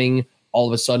becoming all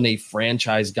of a sudden a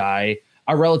franchise guy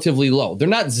are relatively low. They're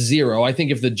not zero. I think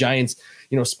if the Giants,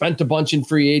 spent a bunch in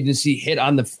free agency, hit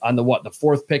on the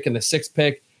 4th pick and the 6th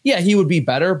pick, yeah, he would be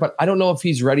better. But I don't know if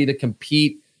he's ready to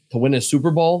compete to win a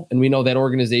Super Bowl. And we know that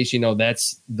organization,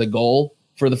 that's the goal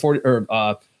for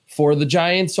the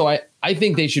Giants. So I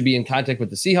think they should be in contact with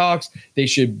the Seahawks. They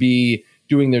should be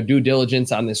doing their due diligence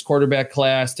on this quarterback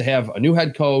class to have a new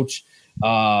head coach,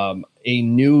 a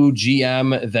new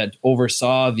GM that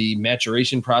oversaw the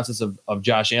maturation process of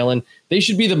Josh Allen. They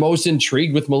should be the most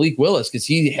intrigued with Malik Willis because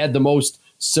he had the most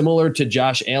similar to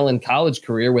Josh Allen college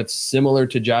career with similar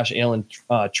to Josh Allen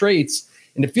traits.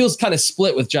 And it feels kind of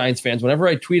split with Giants fans. Whenever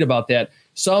I tweet about that,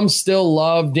 some still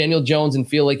love Daniel Jones and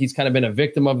feel like he's kind of been a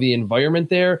victim of the environment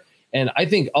there. And I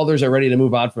think others are ready to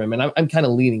move on from him. And I'm kind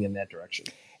of leaning in that direction.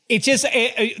 It's just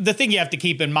the thing you have to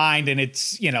keep in mind, and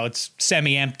it's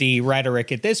semi-empty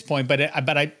rhetoric at this point, but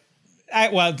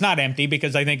it's not empty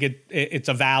because I think it's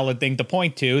a valid thing to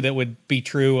point to that would be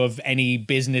true of any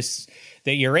business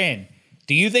that you're in.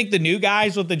 Do you think the new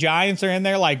guys with the Giants are in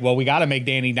there like, well, we got to make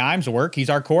Danny Dimes work. He's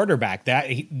our quarterback.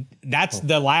 That's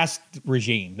the last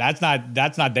regime. That's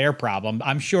not their problem.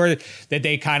 I'm sure that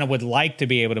they kind of would like to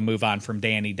be able to move on from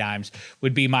Danny Dimes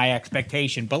would be my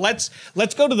expectation. But let's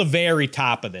go to the very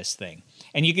top of this thing.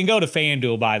 And you can go to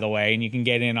FanDuel, by the way, and you can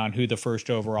get in on who the first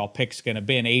overall pick's going to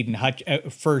be.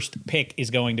 And first pick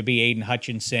is going to be Aiden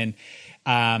Hutchinson.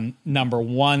 Number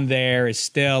 1 there is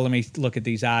still, let me look at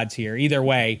these odds here. Either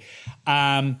way,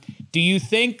 do you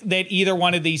think that either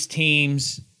one of these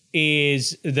teams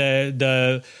is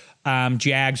the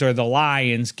Jags or the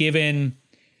Lions? Given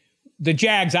the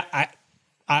Jags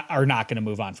are not going to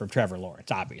move on from Trevor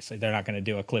Lawrence, obviously. They're not going to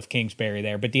do a Cliff Kingsbury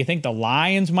there. But do you think the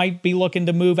Lions might be looking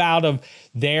to move out of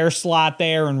their slot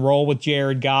there and roll with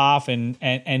Jared Goff? And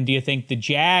do you think the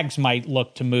Jags might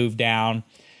look to move down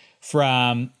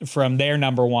from their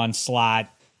number 1 slot,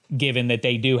 given that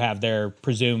they do have their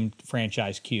presumed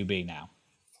franchise QB now?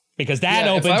 Because that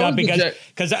opens up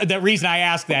because the reason I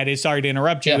ask that is, sorry to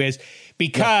interrupt you, is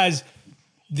because,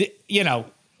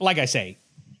 like I say,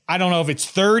 I don't know if it's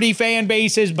 30 fan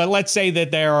bases, but let's say that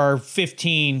there are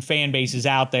 15 fan bases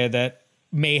out there that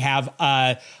may have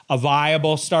a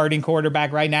viable starting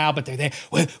quarterback right now, but they're there.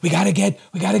 We got to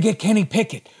get Kenny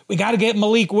Pickett. We got to get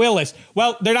Malik Willis.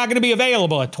 Well, they're not going to be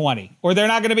available at 20, or they're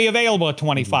not going to be available at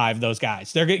 25. Those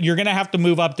guys, you're going to have to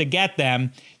move up to get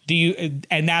them.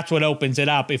 And that's what opens it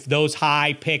up. If those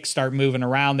high picks start moving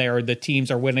around there, or the teams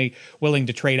are willing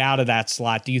to trade out of that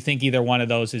slot, do you think either one of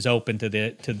those is open to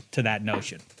that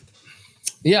notion?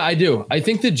 Yeah, I do. I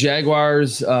think the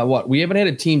Jaguars, we haven't had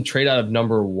a team trade out of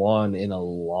number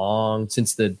one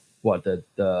since the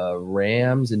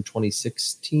Rams in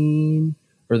 2016,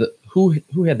 or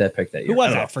who had that pick that year? Who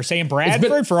was that? For Sam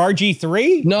Bradford, for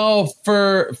RG3? No,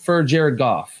 for Jared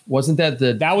Goff. Wasn't that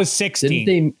that was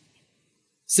 16?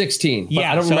 16.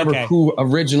 Yeah, I don't remember who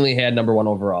originally had number one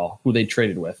overall, who they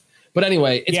traded with. But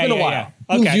anyway, it's been a while. Yeah.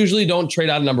 Okay. Teams usually don't trade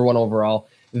out of number one overall.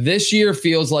 This year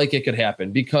feels like it could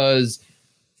happen because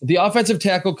the offensive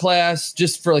tackle class,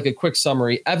 just for like a quick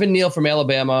summary, Evan Neal from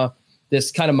Alabama,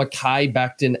 this kind of Mekhi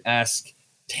Becton-esque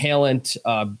talent,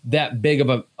 that big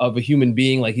of a human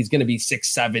being, like he's going to be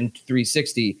 6'7",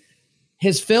 360.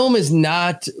 His film is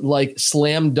not like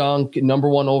slam dunk number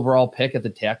one overall pick at the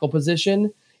tackle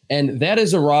position. And that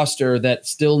is a roster that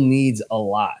still needs a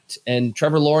lot. And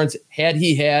Trevor Lawrence, had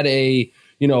he had a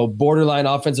borderline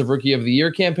offensive rookie of the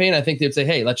year campaign, I think they'd say,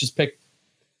 hey, let's just pick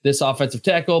this offensive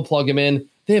tackle, plug him in.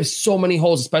 They have so many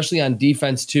holes, especially on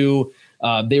defense too.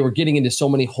 They were getting into so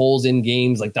many holes in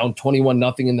games, like down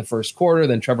 21-0 in the first quarter.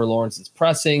 Then Trevor Lawrence is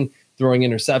pressing, throwing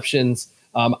interceptions.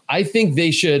 I think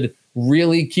they should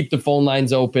really keep the phone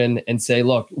lines open and say,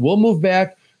 look, we'll move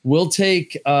back. We'll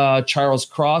take Charles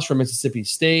Cross from Mississippi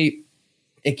State,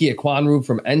 Ike Ekwonu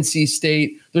from NC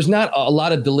State. There's not a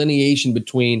lot of delineation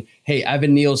between, hey,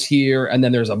 Evan Neal's here, and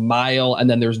then there's a mile,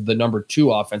 and then there's the number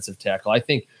 2 offensive tackle. I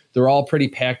think they're all pretty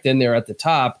packed in there at the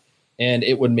top, and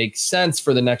it would make sense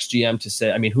for the next GM to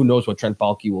say, I mean, who knows what Trent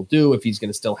Baalke will do if he's going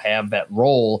to still have that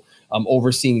role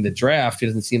overseeing the draft. He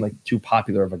doesn't seem like too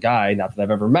popular of a guy, not that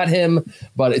I've ever met him,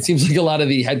 but it seems like a lot of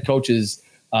the head coaches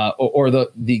or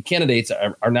the candidates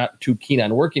are not too keen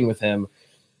on working with him.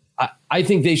 I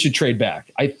think they should trade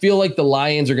back. I feel like the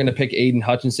Lions are going to pick Aiden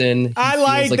Hutchinson. I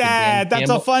like that. That's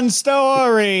a fun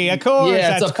story. Of course,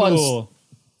 yeah, that's cool.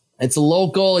 It's a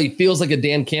local. He feels like a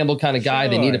Dan Campbell kind of guy.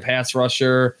 Sure. They need a pass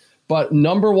rusher. But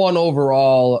number one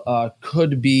overall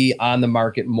could be on the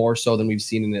market more so than we've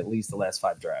seen in at least the last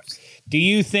 5 drafts. Do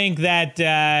you think that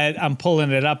I'm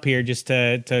pulling it up here just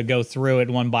to go through it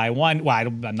one by one? Well,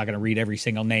 I'm not going to read every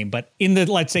single name, but in the,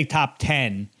 let's say, top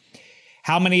 10,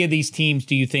 how many of these teams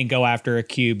do you think go after a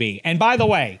QB? And by the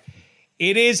way,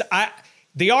 it is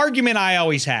the argument I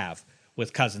always have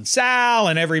with Cousin Sal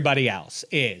and everybody else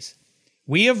is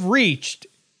we have reached,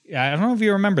 I don't know if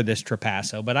you remember this,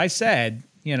 Trapasso, but I said,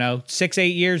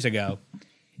 6-8 years ago,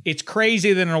 it's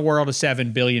crazy that in a world of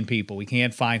 7 billion people, we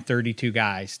can't find 32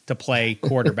 guys to play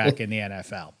quarterback in the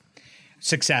NFL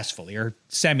successfully or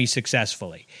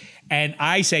semi-successfully. And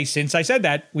I say, since I said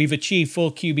that, we've achieved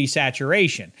full QB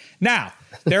saturation. Now,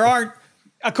 there aren't,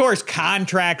 of course,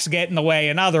 contracts get in the way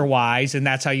and otherwise, and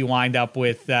that's how you wind up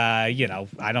with, Heineke,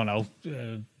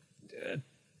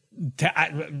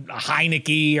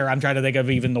 or I'm trying to think of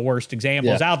even the worst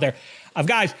examples out there of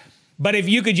guys. But if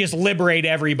you could just liberate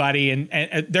everybody, and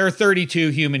there are 32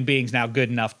 human beings now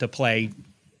good enough to play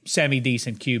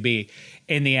semi-decent QB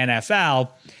in the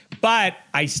NFL. But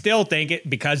I still think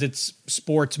because it's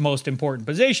sports' most important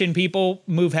position, people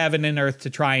move heaven and earth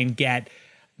to try and get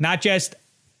not just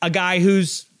a guy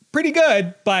who's pretty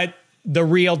good, but the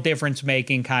real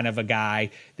difference-making kind of a guy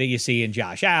that you see in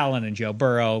Josh Allen and Joe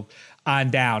Burrow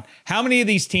on down. How many of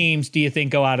these teams do you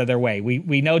think go out of their way?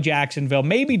 We know Jacksonville,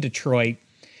 maybe Detroit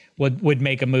would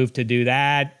make a move to do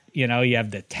that. You have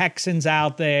the Texans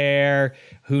out there.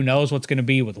 Who knows what's going to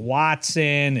be with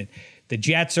Watson? And the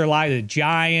Jets are like the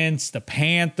Giants, the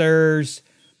Panthers.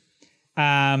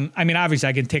 Obviously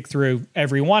I can tick through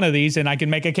every one of these, and I can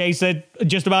make a case that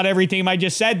just about every team I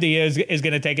just said to you is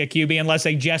going to take a QB unless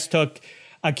they just took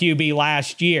a QB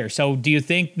last year. So do you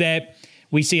think that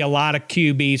we see a lot of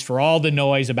QBs for all the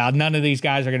noise about none of these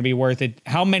guys are going to be worth it?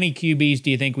 How many QBs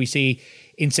do you think we see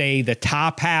in, say, the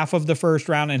top half of the first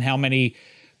round, and how many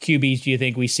QBs do you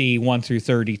think we see 1 through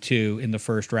 32 in the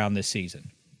first round this season?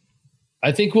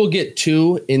 I think we'll get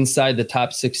 2 inside the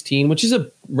top 16, which is a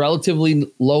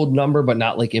relatively low number, but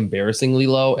not like embarrassingly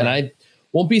low. Right. And I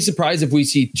won't be surprised if we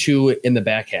see 2 in the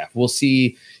back half. We'll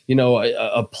see,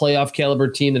 a playoff caliber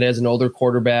team that has an older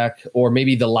quarterback, or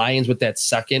maybe the Lions with that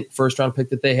second first round pick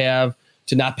that they have,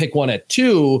 to not pick one at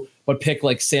 2, but pick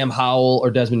like Sam Howell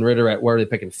or Desmond Ridder at where are they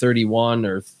picking 31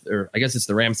 or I guess it's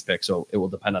the Rams pick. So it will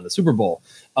depend on the Super Bowl.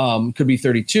 Could be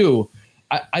 32.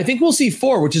 I think we'll see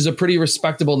 4, which is a pretty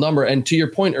respectable number. And to your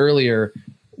point earlier,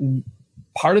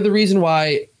 part of the reason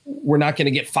why we're not going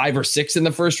to get 5 or 6 in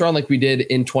the first round like we did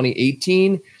in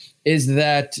 2018 is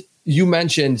that you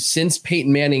mentioned since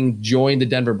Peyton Manning joined the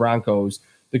Denver Broncos,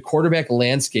 the quarterback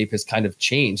landscape has kind of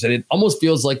changed. And it almost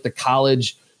feels like the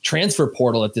college transfer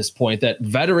portal at this point, that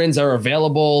veterans are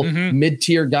available,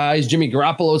 mid-tier guys. Jimmy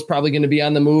Garoppolo is probably going to be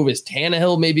on the move. Is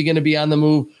Tannehill maybe going to be on the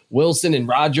move? Wilson and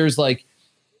Rodgers, like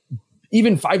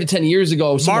even 5 to 10 years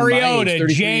ago, Mariota,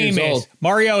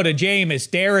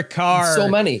 Jameis, Derek Carr. So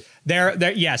many. There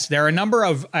are a number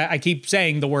of. I keep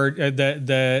saying the word,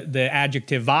 the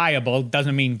adjective viable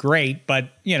doesn't mean great, but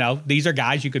these are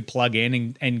guys you could plug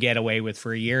in and get away with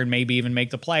for a year and maybe even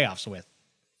make the playoffs with.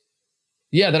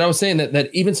 Yeah, that I was saying that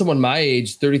even someone my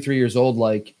age, 33 years old,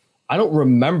 like I don't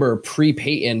remember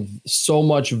pre-Peyton so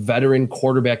much veteran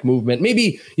quarterback movement.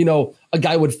 Maybe, a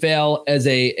guy would fail as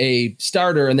a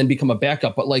starter and then become a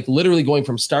backup, but like literally going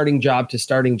from starting job to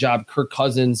starting job, Kirk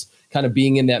Cousins kind of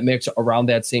being in that mix around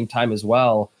that same time as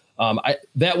well.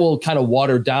 That will kind of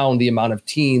water down the amount of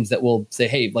teams that will say,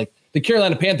 hey, like the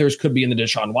Carolina Panthers could be in the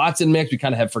Deshaun Watson mix. We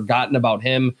kind of have forgotten about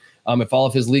him. If all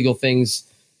of his legal things,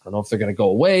 I don't know if they're going to go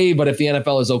away, but if the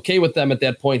NFL is okay with them at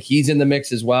that point, he's in the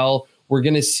mix as well. We're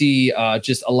going to see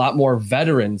just a lot more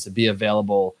veterans be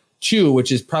available too, which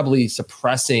is probably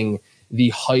suppressing the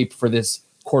hype for this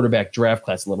quarterback draft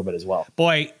class a little bit as well.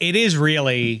 Boy, it is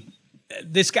really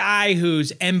this guy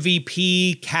who's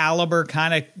MVP caliber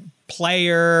kind of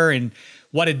player and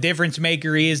what a difference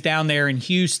maker he is down there in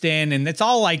Houston. And it's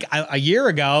all like a year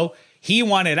ago. He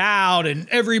wanted out, and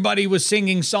everybody was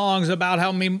singing songs about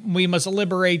how we must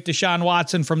liberate Deshaun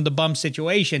Watson from the bum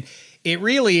situation. It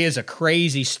really is a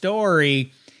crazy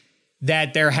story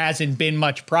that there hasn't been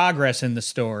much progress in the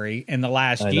story in the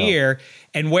last year.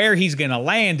 And where he's going to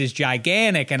land is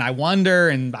gigantic. And I wonder,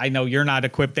 and I know you're not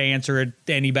equipped to answer it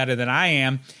any better than I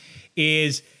am,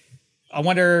 is I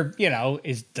wonder,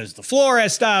 does the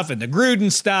Flores stuff and the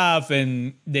Gruden stuff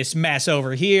and this mess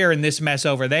over here and this mess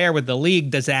over there with the league,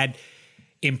 does that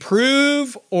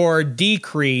improve or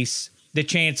decrease the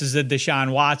chances of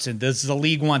Deshaun Watson? Does the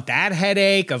league want that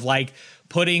headache of like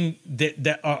putting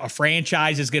a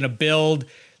franchise is going to build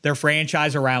their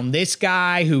franchise around this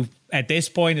guy who at this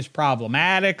point is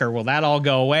problematic, or will that all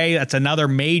go away? That's another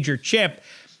major chip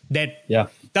that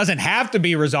doesn't have to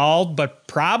be resolved, but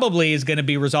probably is going to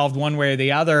be resolved one way or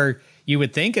the other, you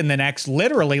would think, in the next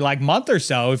literally like month or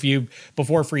so,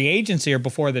 before free agency or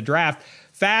before the draft.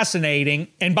 Fascinating.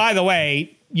 And by the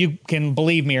way, you can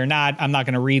believe me or not, I'm not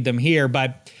going to read them here,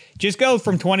 but just go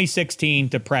from 2016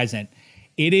 to present.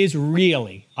 It is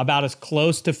really about as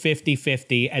close to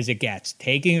 50-50 as it gets.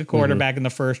 Taking a quarterback in the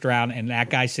first round and that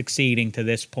guy succeeding to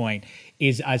this point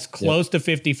is as close to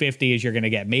 50-50 as you're going to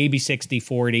get, maybe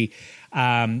 60-40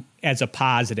 as a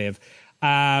positive.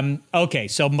 Okay,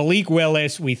 so Malik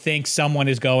Willis, we think someone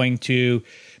is going to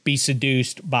be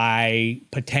seduced by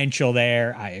potential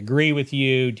there. I agree with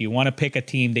you. Do you want to pick a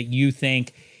team that you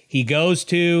think he goes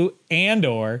to and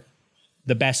or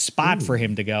the best spot for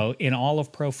him to go in all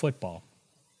of pro football?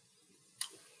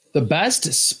 The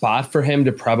best spot for him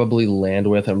to probably land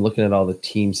with, I'm looking at all the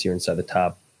teams here inside the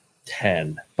top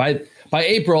 10. By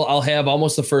April, I'll have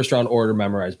almost the first round order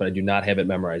memorized, but I do not have it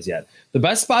memorized yet. The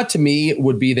best spot to me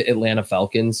would be the Atlanta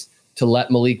Falcons, to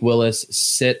let Malik Willis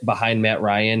sit behind Matt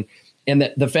Ryan. And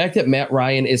the fact that Matt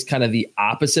Ryan is kind of the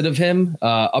opposite of him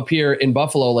up here in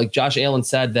Buffalo, like Josh Allen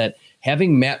said, that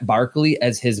having Matt Barkley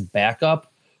as his backup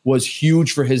was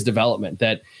huge for his development,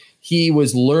 that he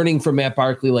was learning from Matt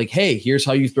Barkley, like, hey, here's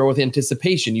how you throw with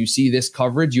anticipation. You see this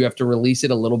coverage, you have to release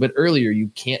it a little bit earlier. You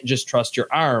can't just trust your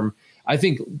arm. I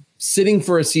think sitting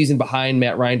for a season behind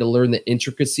Matt Ryan to learn the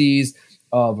intricacies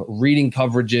of reading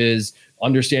coverages,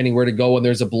 understanding where to go when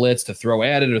there's a blitz, to throw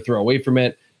at it or throw away from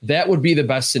it, that would be the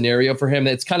best scenario for him.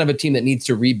 It's kind of a team that needs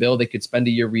to rebuild. They could spend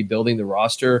a year rebuilding the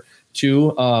roster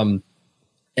too.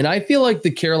 And I feel like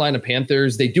the Carolina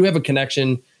Panthers, they do have a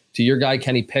connection to your guy,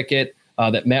 Kenny Pickett.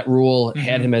 That Matt Rule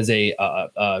had him as a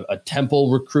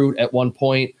Temple recruit at one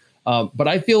point. But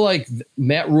I feel like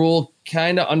Matt Rule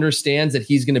kind of understands that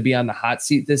he's going to be on the hot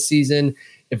seat this season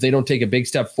if they don't take a big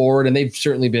step forward. And they've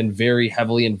certainly been very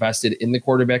heavily invested in the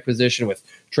quarterback position with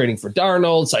trading for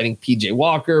Darnold, signing PJ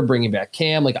Walker, bringing back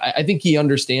Cam. Like I think he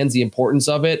understands the importance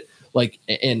of it.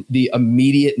 and the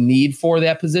immediate need for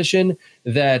that position,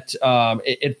 that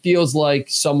it feels like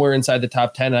somewhere inside the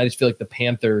top 10. I just feel like the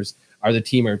Panthers are the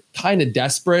team are kind of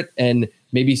desperate, and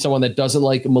maybe someone that doesn't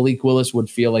like Malik Willis would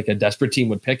feel like a desperate team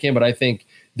would pick him. But I think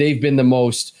they've been the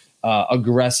most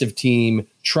aggressive team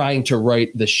trying to right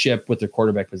the ship with their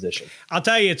quarterback position. I'll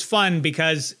tell you, it's fun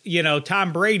because,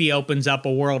 Tom Brady opens up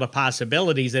a world of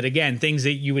possibilities that, again, things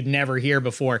that you would never hear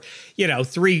before.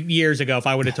 3 years ago, if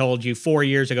I would have told you 4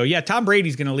 years ago, yeah, Tom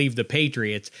Brady's going to leave the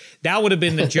Patriots, that would have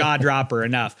been the jaw dropper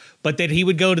enough. But that he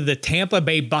would go to the Tampa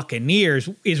Bay Buccaneers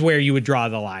is where you would draw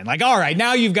the line. Like, all right,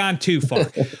 now you've gone too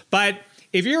far. But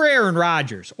if you're Aaron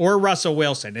Rodgers or Russell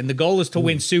Wilson and the goal is to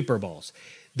win Super Bowls,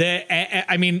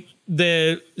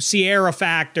 the Sierra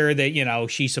factor that,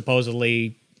 she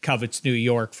supposedly covets New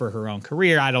York for her own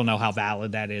career. I don't know how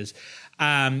valid that is.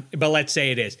 But let's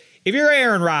say it is. If you're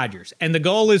Aaron Rodgers and the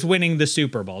goal is winning the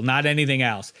Super Bowl, not anything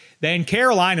else, then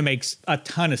Carolina makes a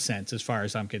ton of sense as far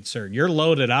as I'm concerned. You're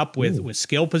loaded up with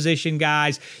skill position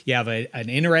guys. You have an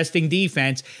interesting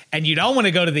defense, and you don't want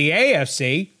to go to the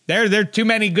AFC. There are too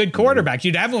many good quarterbacks.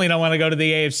 You definitely don't want to go to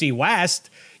the AFC West.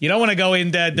 You don't want to go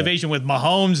into division with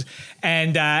Mahomes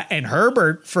and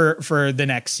Herbert for the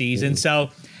next season.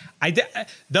 So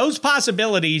those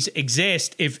possibilities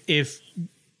exist if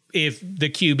the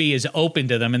QB is open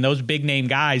to them, and those big name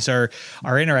guys are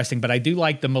interesting. But I do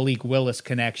like the Malik Willis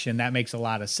connection. That makes a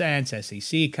lot of sense.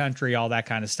 SEC country, all that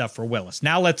kind of stuff for Willis.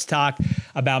 Now let's talk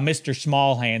about Mr.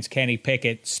 Small Hands, Kenny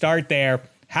Pickett. Start there.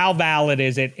 How valid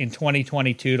is it in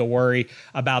 2022 to worry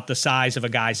about the size of a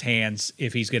guy's hands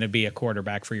if he's going to be a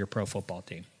quarterback for your pro football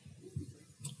team?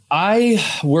 I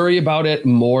worry about it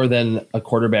more than a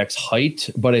quarterback's height,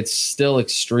 but it's still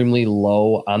extremely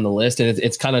low on the list. And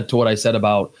it's kind of to what I said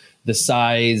about the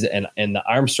size and the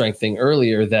arm strength thing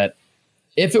earlier, that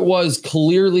if it was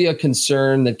clearly a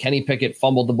concern that Kenny Pickett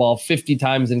fumbled the ball 50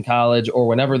 times in college, or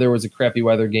whenever there was a crappy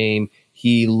weather game,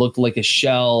 he looked like a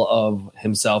shell of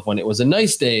himself when it was a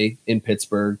nice day in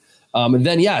Pittsburgh, and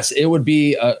then yes, it would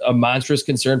be a monstrous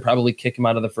concern, probably kick him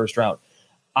out of the first round.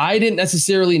 I didn't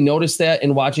necessarily notice that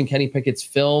in watching Kenny Pickett's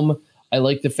film. I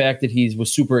like the fact that he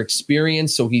was super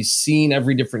experienced, so he's seen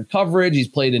every different coverage. He's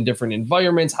played in different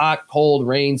environments, hot, cold,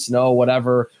 rain, snow,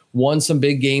 whatever, won some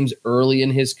big games early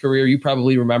in his career. You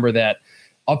probably remember that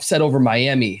upset over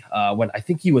Miami when I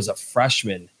think he was a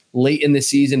freshman late in the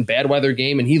season, bad weather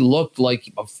game, and he looked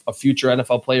like a future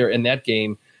NFL player in that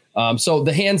game. So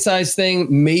the hand size thing,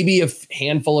 maybe a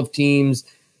handful of teams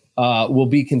will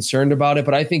be concerned about it,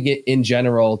 but I think in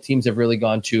general, teams have really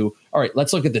gone to, all right,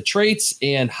 let's look at the traits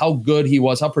and how good he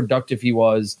was, how productive he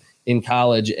was in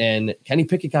college. And Kenny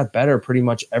Pickett got better pretty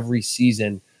much every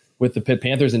season with the Pitt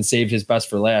Panthers and saved his best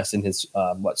for last in his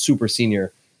super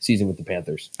senior season with the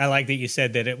Panthers. I like that you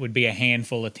said that it would be a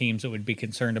handful of teams that would be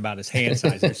concerned about his hand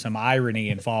size. There's some irony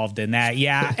involved in that.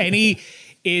 Yeah. And he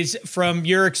is, from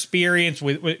your experience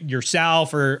with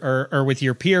yourself or with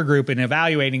your peer group in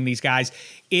evaluating these guys,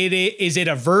 is it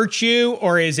a virtue,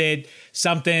 or is it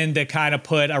something to kind of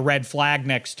put a red flag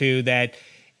next to, that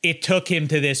it took him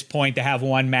to this point to have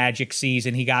one magic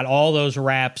season? He got all those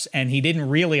reps and he didn't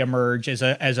really emerge as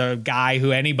a guy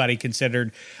who anybody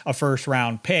considered a first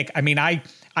round pick. I mean, I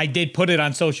did put it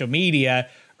on social media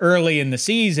early in the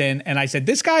season, and I said,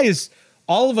 this guy is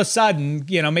all of a sudden,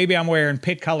 maybe I'm wearing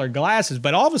pit-colored glasses,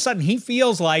 but all of a sudden he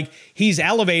feels like he's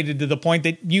elevated to the point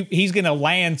that he's going to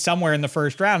land somewhere in the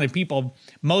first round, and people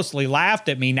mostly laughed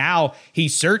at me. Now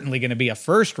he's certainly going to be a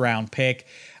first-round pick.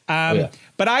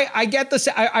 But I get this.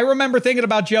 I remember thinking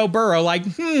about Joe Burrow, like,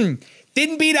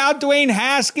 didn't beat out Dwayne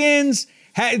Haskins,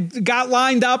 got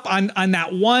lined up on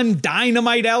that one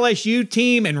dynamite LSU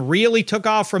team and really took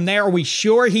off from there. Are we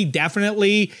sure he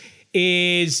definitely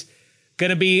is going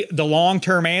to be the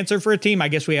long-term answer for a team? I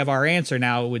guess we have our answer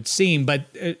now, it would seem. But,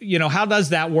 how does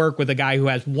that work with a guy who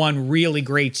has one really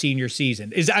great senior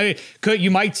season?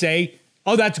 You might say,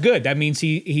 oh, that's good. That means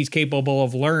he's capable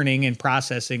of learning and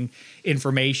processing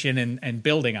information and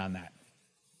building on that.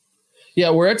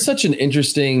 Yeah, we're at such an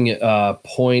interesting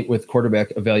point with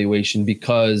quarterback evaluation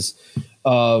because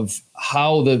of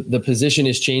how the position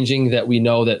is changing, that we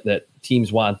know that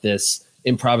teams want this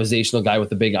improvisational guy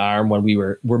with a big arm when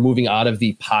we're moving out of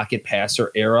the pocket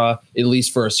passer era, at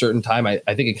least for a certain time. I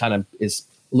think it kind of is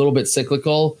a little bit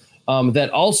cyclical.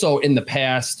 That also in the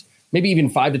past, maybe even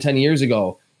 5 to 10 years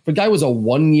ago, if a guy was a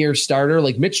 1-year starter,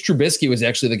 like Mitch Trubisky was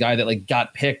actually the guy that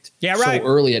got picked so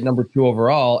early at number 2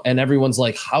 overall. And everyone's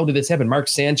like, how did this happen? Mark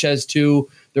Sanchez too.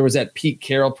 There was that Pete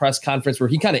Carroll press conference where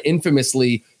he kind of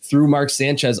infamously threw Mark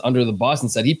Sanchez under the bus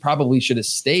and said he probably should have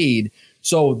stayed.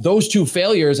 So those two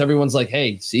failures, everyone's like,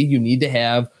 hey, see, you need to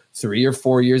have 3 or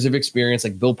 4 years of experience.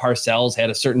 Like Bill Parcells had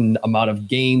a certain amount of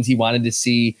games he wanted to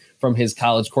see from his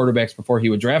college quarterbacks before he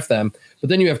would draft them. But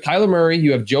then you have Kyler Murray,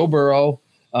 you have Joe Burrow.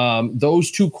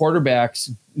 Those two quarterbacks,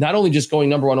 not only just going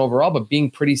number one overall, but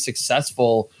being pretty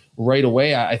successful right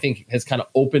away, I think has kind of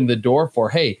opened the door for,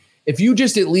 hey, if you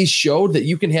just at least showed that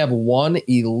you can have one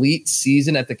elite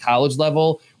season at the college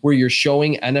level where you're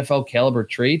showing NFL caliber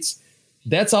traits,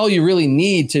 that's all you really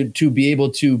need to be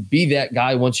able to be that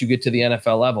guy once you get to the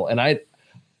NFL level. And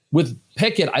with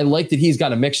Pickett, I like that he's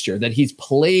got a mixture, that he's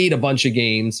played a bunch of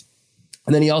games,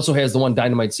 and then he also has the one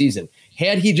dynamite season.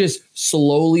 Had he just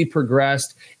slowly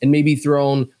progressed and maybe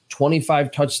thrown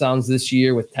 25 touchdowns this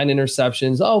year with 10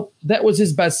 interceptions, that was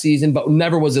his best season, but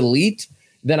never was elite,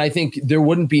 then I think there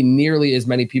wouldn't be nearly as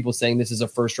many people saying this is a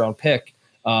first-round pick.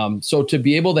 So to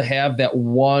be able to have that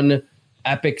one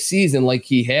epic season like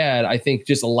he had, I think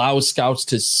just allows scouts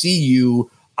to see you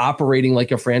operating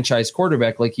like a franchise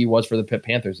quarterback like he was for the Pitt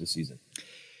Panthers this season.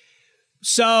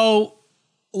 So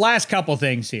last couple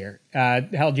things here.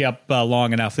 Held you up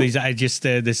long enough.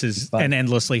 This is an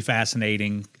endlessly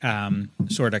fascinating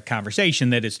sort of conversation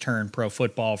that has turned pro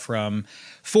football from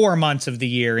 4 months of the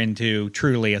year into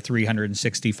truly a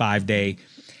 365-day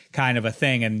kind of a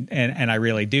thing. And I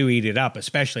really do eat it up,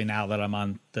 especially now that I'm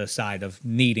on the side of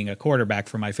needing a quarterback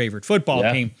for my favorite football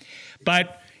team.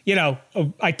 But,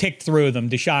 I ticked through them.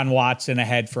 Deshaun Watson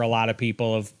ahead for a lot of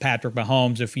people of Patrick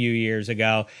Mahomes a few years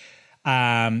ago.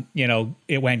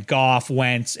 It went Goff,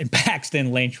 Wentz, and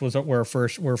Paxton Lynch were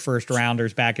first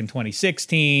rounders back in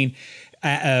 2016.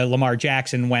 Lamar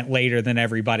Jackson went later than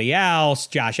everybody else.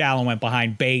 Josh Allen went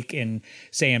behind Bake and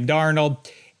Sam Darnold.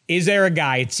 Is there a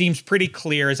guy? It seems pretty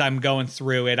clear as I'm going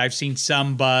through it. I've seen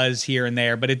some buzz here and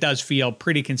there, but it does feel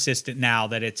pretty consistent now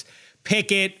that it's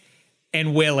Pickett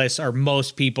and Willis are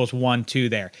most people's 1-2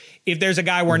 there. If there's a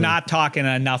guy we're not talking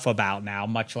enough about now,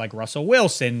 much like Russell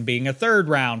Wilson being a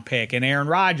third-round pick and Aaron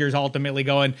Rodgers ultimately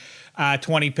going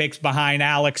 20 picks behind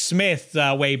Alex Smith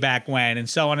way back when, and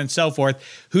so on and so forth,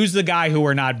 who's the guy who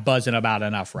we're not buzzing about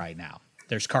enough right now?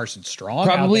 There's Carson Strong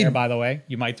out there, by the way.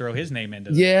 You might throw his name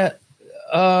into this.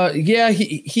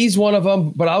 He's one of them,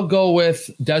 but I'll go with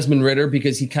Desmond Ridder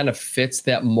because he kind of fits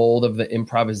that mold of the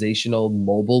improvisational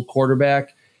mobile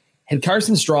quarterback. Had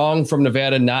Carson Strong from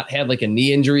Nevada not had like a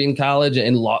knee injury in college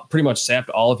and pretty much sapped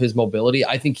all of his mobility,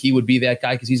 I think he would be that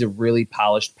guy because he's a really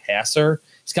polished passer.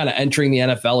 He's kind of entering the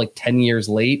NFL like 10 years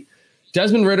late.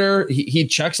 Desmond Ridder, he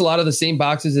checks a lot of the same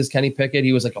boxes as Kenny Pickett.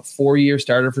 He was like a 4-year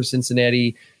starter for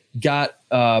Cincinnati, got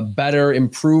better,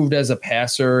 improved as a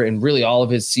passer in really all of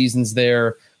his seasons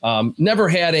there. Never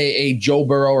had a Joe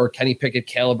Burrow or Kenny Pickett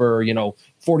caliber,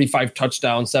 45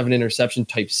 touchdown, 7 interception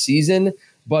type season.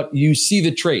 But you see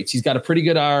the traits. He's got a pretty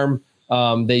good arm.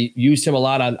 They used him a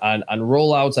lot on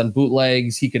rollouts, on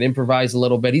bootlegs. He could improvise a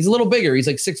little bit. He's a little bigger. He's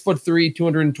like 6'3",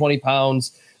 220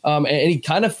 pounds. And he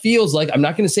kind of feels like, I'm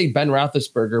not going to say Ben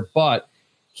Roethlisberger, but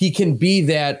he can be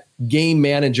that game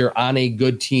manager on a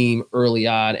good team early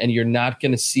on. And you're not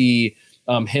going to see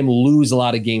him lose a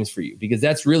lot of games for you because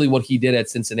that's really what he did at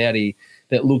Cincinnati,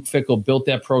 that Luke Fickell built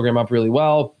that program up really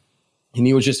well. And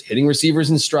he was just hitting receivers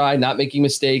in stride, not making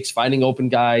mistakes, finding open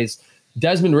guys.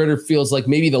 Desmond Ridder feels like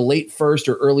maybe the late first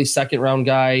or early second round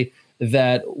guy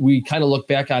that we kind of look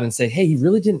back on and say, hey, he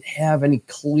really didn't have any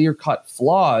clear-cut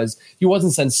flaws. He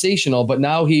wasn't sensational, but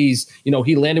now he's,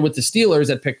 he landed with the Steelers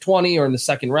at pick 20 or in the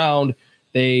second round.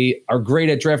 They are great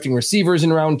at drafting receivers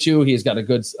in round 2. He's got a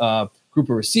good group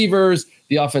of receivers.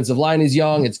 The offensive line is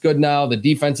young. It's good now. The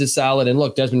defense is solid. And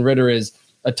look, Desmond Ridder is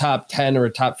a top 10 or a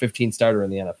top 15 starter in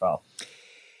the NFL.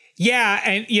 Yeah,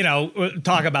 and,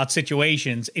 talk about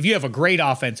situations. If you have a great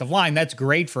offensive line, that's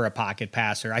great for a pocket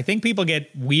passer. I think people get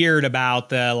weird about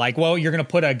the you're going to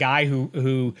put a guy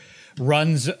who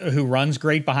runs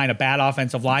great behind a bad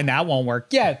offensive line. That won't work.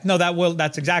 Yeah, no,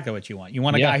 that's exactly what you want. You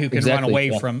want a guy who can run away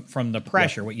from the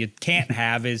pressure. Yeah. What you can't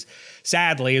have is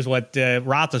what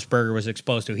Roethlisberger was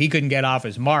exposed to. He couldn't get off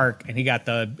his mark, and he got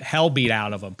the hell beat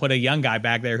out of him. Put a young guy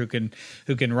back there who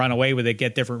can run away with it,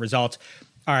 get different results.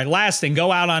 All right, last thing,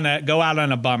 go out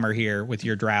on a bummer here with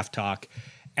your draft talk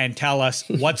and tell us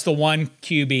what's the one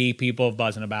QB people are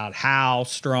buzzing about, Howell,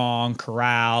 Strong,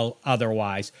 Corral,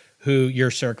 otherwise, who you're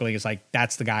circling is like,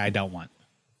 that's the guy I don't want.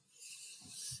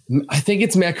 I think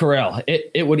it's Matt Corral.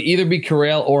 It would either be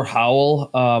Corral or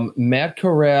Howell. Matt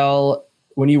Corral,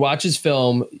 when you watch his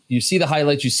film, you see the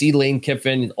highlights, you see Lane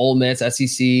Kiffin, Ole Miss,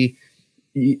 SEC.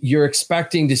 You're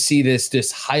expecting to see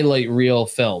this highlight reel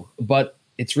film, but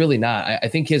it's really not. I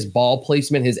think his ball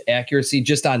placement, his accuracy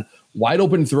just on wide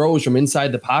open throws from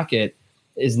inside the pocket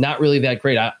is not really that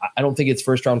great. I don't think it's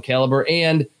first round caliber.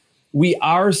 And We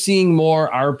are seeing more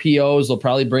RPOs. They'll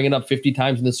probably bring it up 50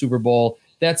 times in the Super Bowl.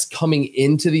 That's coming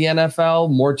into the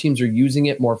NFL. More teams are using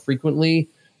it more frequently,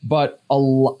 but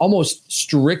almost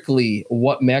strictly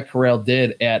what Matt Corral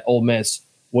did at Ole Miss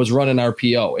was run an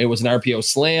RPO. It was an RPO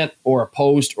slant or a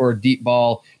post or a deep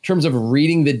ball. In terms of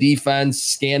reading the defense,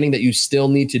 scanning that you still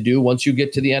need to do once you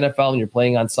get to the NFL and you're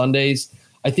playing on Sundays,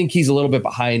 I think he's a little bit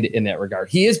behind in that regard.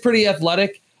 He is pretty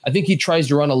athletic. I think he tries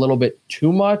to run a little bit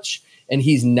too much, and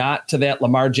he's not to that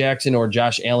Lamar Jackson or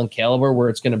Josh Allen caliber where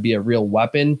it's going to be a real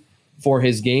weapon for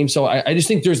his game. So I just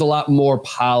think there's a lot more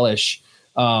polish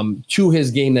to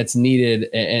his game that's needed,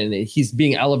 and he's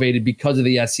being elevated because of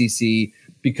the SEC,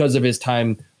 because of his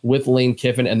time with Lane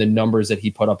Kiffin and the numbers that he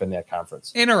put up in that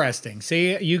conference. Interesting.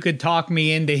 See, you could talk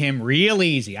me into him real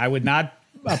easy. I would not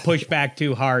push back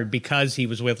too hard because he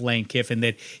was with Lane Kiffin,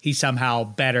 that he's somehow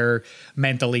better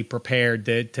mentally prepared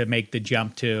to make the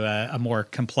jump to a more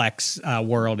complex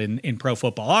world in pro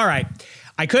football. All right.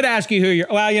 I could ask you who you're,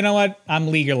 well, you know what? I'm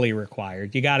legally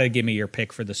required. You got to give me your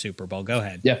pick for the Super Bowl. Go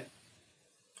ahead. Yeah.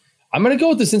 I'm going to go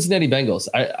with the Cincinnati Bengals.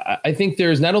 I think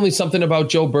there's not only something about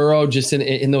Joe Burrow just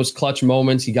in those clutch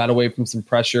moments. He got away from some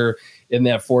pressure in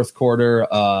that fourth quarter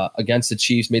against the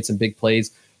Chiefs, made some big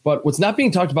plays. But what's not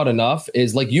being talked about enough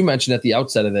is, like you mentioned at the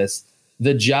outset of this,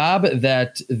 the job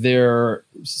that their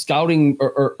scouting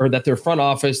or that their front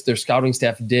office, their scouting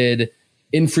staff did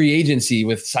in free agency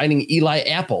with signing Eli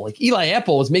Apple. Like, Eli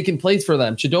Apple was making plays for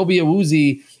them. Chidobe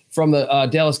Awuzie from the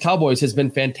Dallas Cowboys has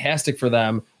been fantastic for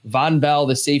them. Von Bell,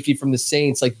 the safety from the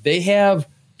Saints, like, they have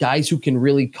guys who can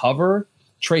really cover.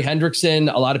 Trey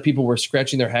Hendrickson, a lot of people were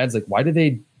scratching their heads like, why did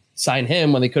they sign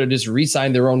him when they could have just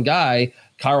re-signed their own guy,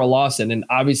 Carl Lawson? And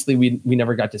obviously we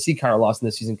never got to see Carl Lawson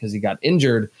this season because he got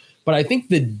injured. But I think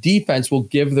the defense will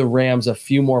give the Rams a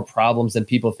few more problems than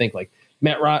people think. Like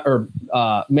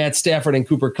Matt Stafford and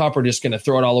Cooper Kupp are just going to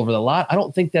throw it all over the lot. I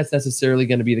don't think that's necessarily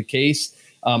going to be the case.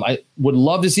 I would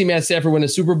love to see Matt Stafford win a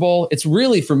Super Bowl. It's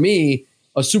really, for me,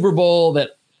 a Super Bowl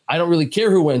that I don't really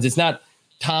care who wins. It's not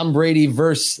Tom Brady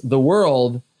versus the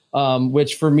world,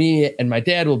 which for me and my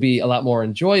dad will be a lot more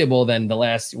enjoyable than the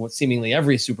last seemingly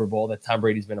every Super Bowl that Tom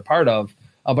Brady's been a part of.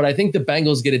 But I think the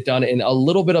Bengals get it done in a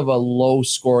little bit of a low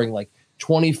scoring, like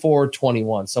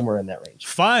 24-21, somewhere in that range.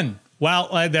 Fun. Well,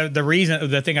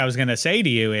 the thing I was going to say to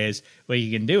you is, well,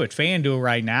 you can do it. FanDuel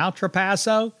right now,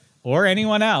 Trapasso, or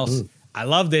anyone else. I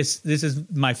love this. This is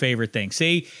my favorite thing.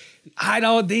 See,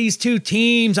 these two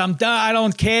teams, I'm done. I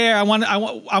don't care.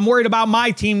 I'm worried about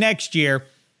my team next year.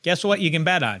 Guess what? You can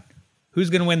bet on who's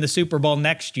going to win the Super Bowl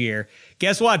next year.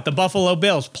 Guess what? The Buffalo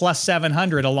Bills plus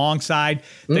 700 alongside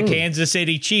the Kansas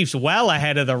City Chiefs, well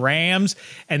ahead of the Rams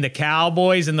and the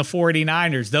Cowboys and the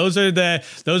 49ers. Those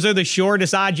are the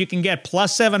shortest odds you can get.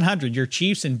 Plus 700. Your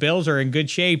Chiefs and Bills are in good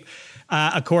shape,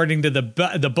 according to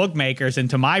the bookmakers. And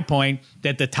to my point,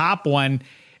 that the top one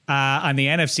on the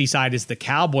NFC side is the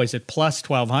Cowboys at plus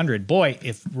 1,200. Boy,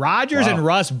 if Rodgers and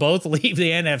Russ both leave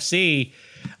the NFC,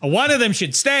 one of them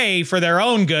should stay for their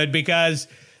own good, because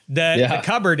the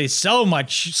cupboard is so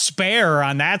much spare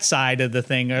on that side of the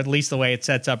thing, or at least the way it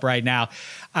sets up right now.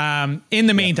 In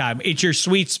the meantime, it's your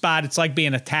sweet spot. It's like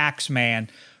being a tax man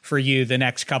for you the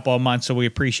next couple of months. So we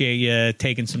appreciate you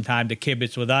taking some time to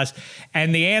kibitz with us.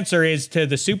 And the answer is to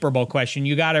the Super Bowl question.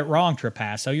 You got it wrong,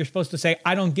 Trapasso. You're supposed to say,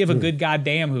 I don't give a good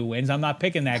goddamn who wins. I'm not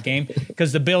picking that game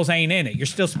because the Bills ain't in it. You're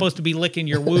still supposed to be licking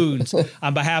your wounds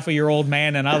on behalf of your old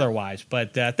man and otherwise.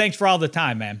 But thanks for all the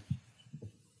time, man.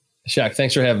 Shaq,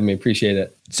 thanks for having me. Appreciate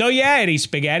it. So yeah, Eddie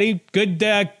Spaghetti,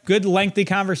 good lengthy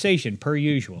conversation per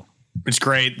usual. It's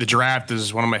great. The draft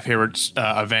is one of my favorite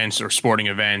events or sporting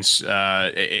events.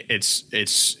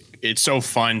 It's so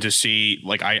fun to see.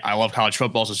 Like, I love college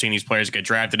football, so seeing these players get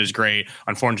drafted is great.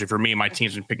 Unfortunately for me, my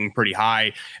team's been picking pretty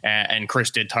high, and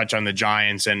Chris did touch on the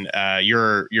Giants and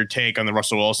your take on the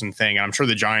Russell Wilson thing. And I'm sure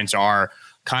the Giants are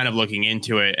kind of looking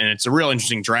into it, and it's a real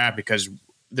interesting draft because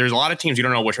there's a lot of teams you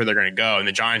don't know which way they're going to go, and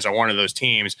the Giants are one of those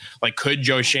teams. Like, could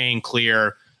Joe Schoen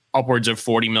clear upwards of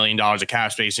 $40 million of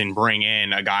cap space and bring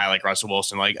in a guy like Russell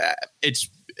Wilson? Like, it's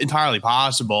entirely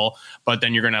possible, but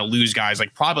then you're going to lose guys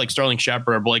like probably like Sterling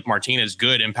Shepard or Blake Martinez,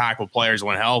 good, impactful players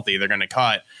when healthy. They're going to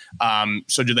cut.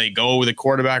 So do they go with a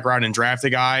quarterback route and draft a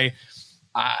guy?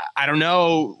 I don't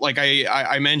know. Like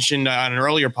I mentioned on an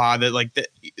earlier pod that like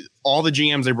all the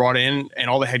GMs they brought in and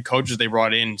all the head coaches they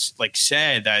brought in like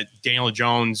said that Daniel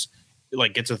Jones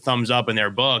like gets a thumbs up in their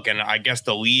book. And I guess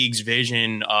the league's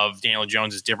vision of Daniel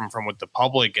Jones is different from what the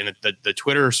public and the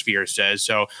Twitter sphere says.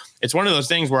 So it's one of those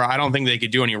things where I don't think they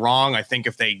could do any wrong. I think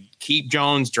if they keep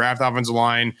Jones, draft offensive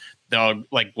line, they'll,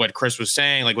 like what Chris was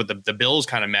saying, like with the Bills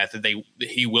kind of method,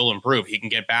 he will improve. He can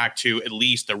get back to at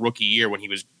least the rookie year when he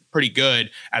was pretty good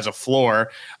as a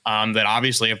floor. That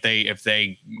obviously if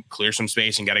they clear some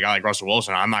space and get a guy like Russell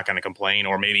Wilson, I'm not going to complain.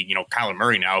 Or maybe, Kyler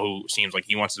Murray now, who seems like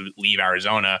he wants to leave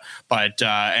Arizona. But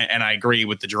and I agree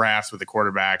with the draft with the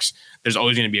quarterbacks. There's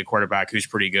always going to be a quarterback who's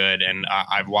pretty good. And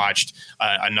I've watched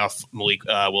enough Malik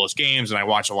Willis games, and I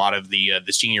watch a lot of the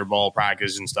Senior Bowl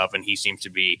practices and stuff, and he seems to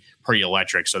be pretty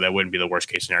electric. So that wouldn't be the worst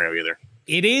case scenario either.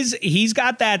 It is. He's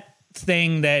got that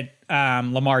thing that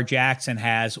Lamar Jackson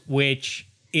has, which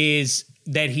is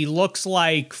that he looks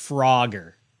like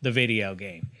Frogger, the video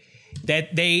game.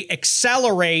 That they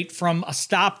accelerate from a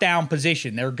stop down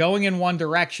position. They're going in one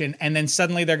direction and then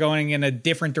suddenly they're going in a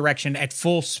different direction at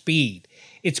full speed.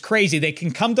 It's crazy. They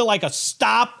can come to like a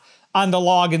stop on the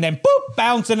log and then boop,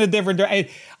 bounce in a different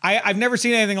direction. I've never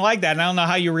seen anything like that. And I don't know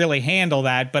how you really handle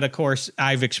that. But of course,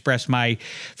 I've expressed my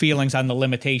feelings on the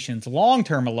limitations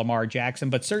long-term of Lamar Jackson.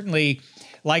 But certainly,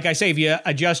 like I say, if you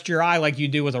adjust your eye like you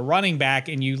do with a running back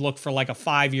and you look for like a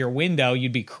 5-year window,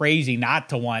 you'd be crazy not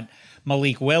to want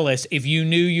Malik Willis. If you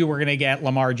knew you were going to get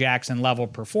Lamar Jackson level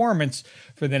performance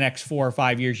for the next 4 or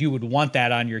 5 years, you would want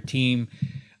that on your team.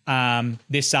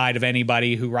 This side of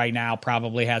anybody who right now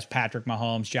probably has Patrick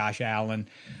Mahomes, Josh Allen,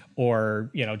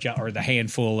 or or the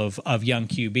handful of young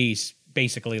QBs,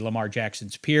 basically Lamar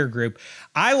Jackson's peer group.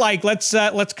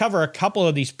 Let's cover a couple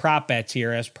of these prop bets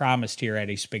here, as promised here,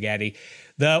 Eddie Spaghetti.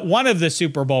 One of the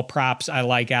Super Bowl props I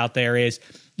like out there is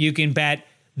you can bet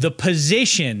the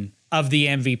position of the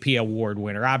MVP award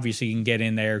winner. Obviously, you can get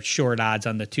in there short odds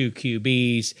on the 2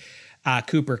 QBs.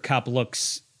 Cooper Kupp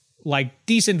looks like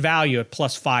decent value at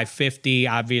plus 550.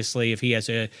 Obviously, if he has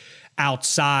a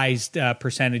outsized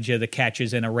percentage of the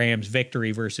catches in a Rams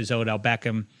victory versus Odell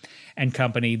Beckham and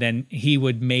company, then he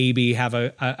would maybe have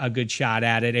a good shot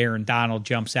at it. Aaron Donald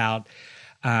jumps out.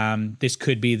 This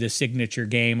could be the signature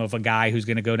game of a guy who's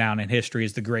going to go down in history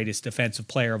as the greatest defensive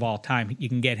player of all time. You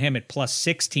can get him at plus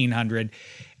 1,600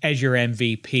 as your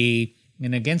MVP.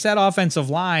 And against that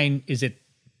offensive line, is it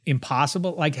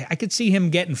impossible? Like, I could see him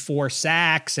getting 4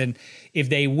 sacks, and if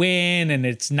they win and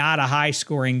it's not a high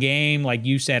scoring game, like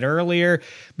you said earlier,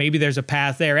 maybe there's a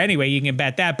path there. Anyway, you can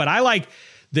bet that, but I like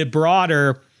the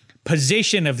broader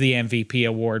position of the MVP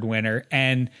award winner.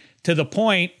 And to the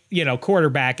point,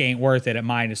 quarterback ain't worth it at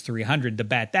minus 300 to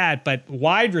bet that, but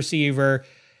wide receiver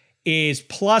is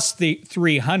plus the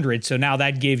 300. So now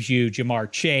that gives you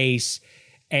Jamar Chase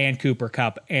and Cooper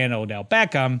Kupp and Odell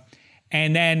Beckham.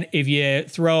 And then if you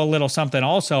throw a little something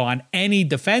also on any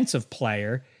defensive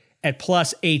player at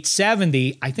plus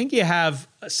 870, I think you have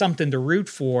something to root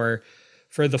for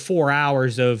the 4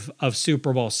 hours of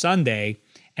Super Bowl Sunday.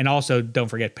 And also, don't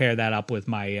forget, pair that up with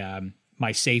my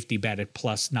my safety bet at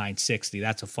plus 960.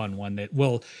 That's a fun one that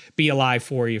will be alive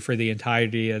for you for the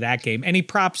entirety of that game. Any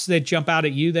props that jump out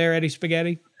at you there, Eddie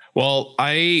Spaghetti? Well,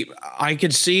 I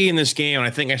could see in this game, and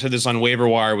I think I said this on Waiver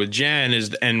Wire with Jen,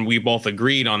 and we both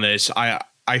agreed on this.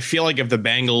 I feel like if the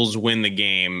Bengals win the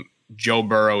game, Joe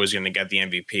Burrow is going to get the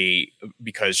MVP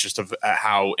because just of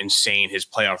how insane his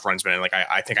playoff run's been. Like,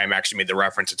 I think I actually made the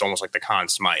reference. It's almost like the Conn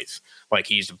Smythe. Like,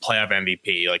 he's the playoff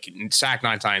MVP. Like, sacked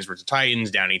 9 times versus the Titans,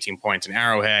 down 18 points in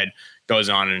Arrowhead, goes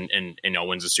on and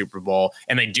wins the Super Bowl.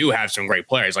 And they do have some great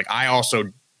players. Like, I also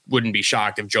wouldn't be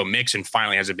shocked if Joe Mixon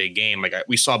finally has a big game. Like,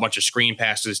 we saw a bunch of screen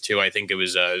passes too. I think it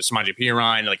was Samaje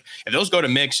Perine. Like, if those go to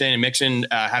Mixon, and Mixon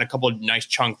had a couple of nice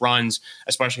chunk runs,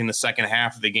 especially in the second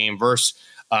half of the game versus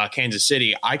Kansas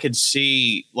City, I could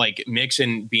see like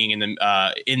Mixon being in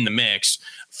the mix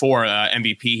for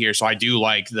MVP here. So I do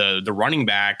like the running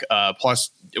back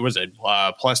plus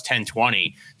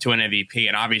 1020 to an MVP.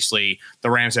 And obviously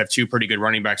the Rams have 2 pretty good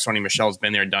running backs. Sonny Michel's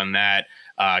been there, done that.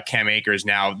 Cam Akers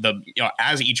now,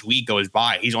 as each week goes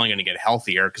by, he's only going to get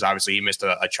healthier because obviously he missed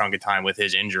a chunk of time with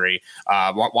his injury.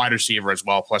 Wide receiver as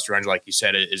well, plus 300, like you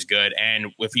said, is good.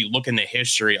 And if you look in the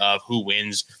history of who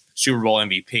wins Super Bowl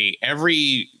MVP,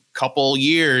 every couple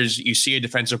years you see a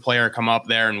defensive player come up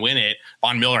there and win it.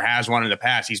 Von Miller has one in the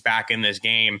past. He's back in this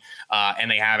game, and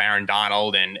they have Aaron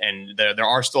Donald, and there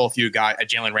are still a few guys.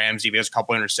 Jalen Ramsey, he has a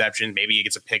couple interceptions. Maybe he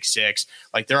gets a pick 6.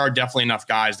 Like, there are definitely enough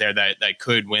guys there that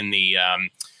could win the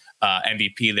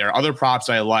MVP there. Other props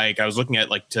I like, I was looking at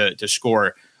like to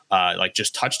score like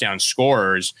just touchdown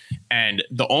scorers, and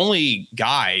the only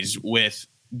guys with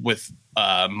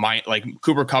like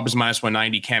Cooper Kupp is minus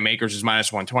 190, Cam Akers is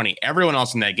minus 120. Everyone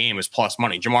else in that game is plus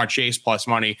money. Jamar Chase plus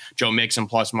money, Joe Mixon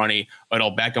plus money,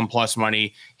 Odell Beckham plus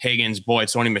money, Higgins, Boyd,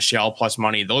 Sony Michel plus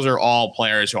money. Those are all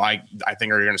players who I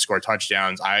think are going to score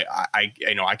touchdowns.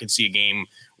 I could see a game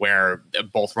where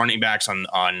both running backs on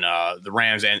the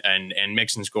Rams and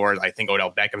Mixon scores. I think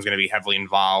Odell Beckham is going to be heavily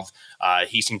involved.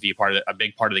 He seems to be a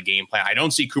big part of the game plan. I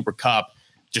don't see Cooper Kupp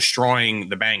destroying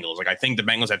the Bengals. Like, I think the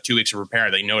Bengals have 2 weeks to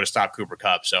prepare. They know to stop Cooper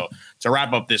Kupp. So to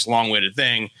wrap up this long-winded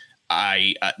thing,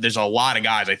 there's a lot of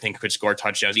guys I think could score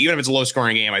touchdowns. Even if it's a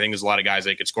low-scoring game, I think there's a lot of guys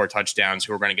that could score touchdowns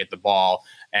who are going to get the ball.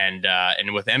 And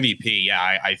with MVP,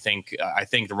 I think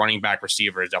the running back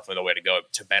receiver is definitely the way to go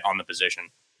to bet on the position.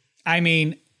 I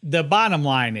mean, the bottom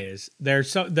line is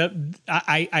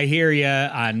I hear you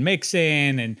on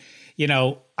Mixon, and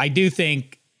I do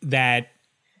think that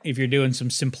if you're doing some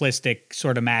simplistic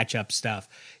sort of matchup stuff,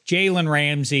 Jalen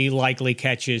Ramsey likely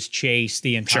catches Chase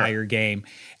the entire game.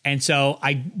 And so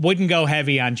I wouldn't go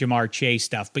heavy on Jamar Chase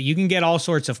stuff, but you can get all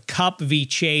sorts of Kupp v.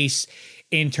 Chase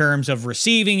in terms of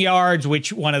receiving yards,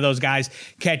 which one of those guys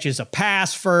catches a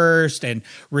pass first, and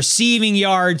receiving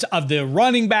yards of the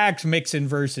running backs, Mixon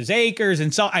versus Akers.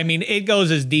 And so, I mean, it goes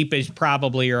as deep as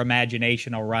probably your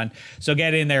imagination will run. So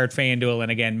get in there at FanDuel.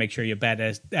 And again, make sure you bet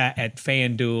at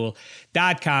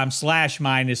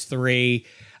FanDuel.com/-3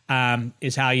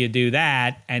 is how you do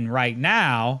that. And right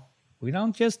now, we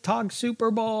don't just talk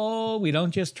Super Bowl. We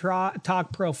don't just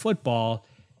talk pro football.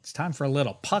 It's time for a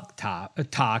little puck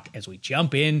talk as we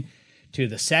jump in to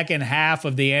the second half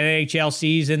of the NHL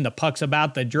season. The puck's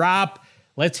about to drop.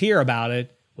 Let's hear about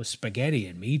it with Spaghetti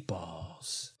and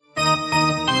Meatballs.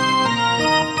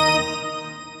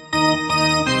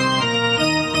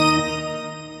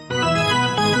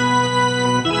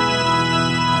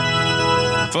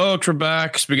 Folks, we're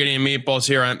back. Spaghetti and Meatballs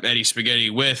here. I'm Eddie Spaghetti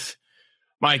with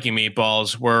Mikey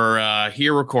Meatballs. We're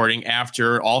here recording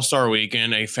after All-Star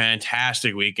Weekend, a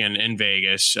fantastic weekend in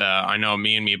Vegas. I know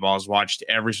me and Meatballs watched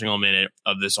every single minute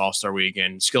of this All-Star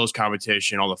Weekend, skills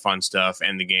competition, all the fun stuff,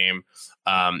 and the game.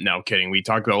 No kidding. We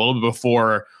talked about a little bit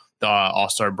before the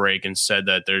All-Star break and said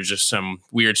that there's just some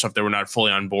weird stuff that we're not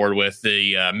fully on board with.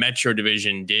 The Metro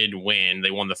Division did win.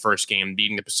 They won the first game,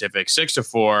 beating the Pacific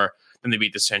 6-4. Then they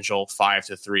beat the Central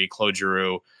 5-3. Claude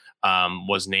Giroux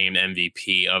was named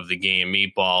MVP of the game.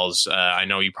 Meatballs, I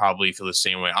know you probably feel the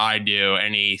same way I do.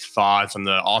 Any thoughts on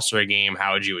the All-Star game?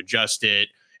 How would you adjust it?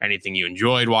 Anything you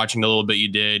enjoyed watching the little bit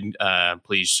you did?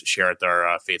 Please share it with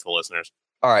our faithful listeners.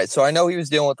 All right. So I know he was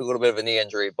dealing with a little bit of a knee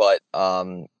injury, but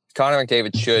Connor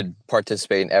McDavid should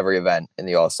participate in every event in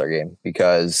the All-Star game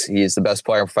because he's the best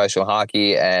player in professional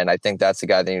hockey, and I think that's the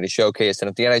guy they need to showcase. And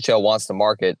if the NHL wants to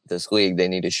market this league, they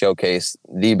need to showcase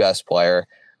the best player.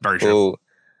 Very true.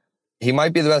 He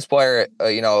might be the best player,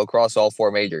 across all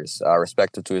 4 majors,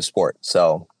 respective to his sport.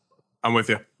 So I'm with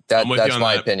you. That's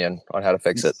my opinion on how to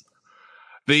fix it.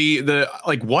 The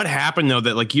what happened though,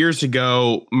 that years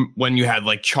ago when you had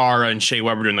Chara and Shea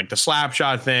Weber doing the slap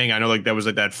shot thing, I know that was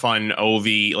that fun OV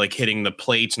hitting the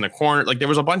plates in the corner. There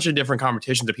was a bunch of different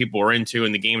competitions that people were into,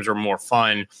 and the games were more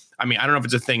fun. I mean, I don't know if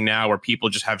it's a thing now where people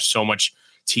just have so much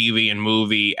TV and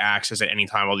movie access at any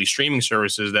time, all these streaming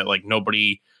services, that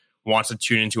nobody wants to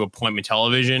tune into appointment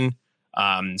television.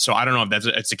 So I don't know if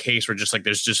it's a case where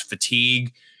there's just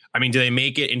fatigue. I mean, do they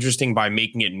make it interesting by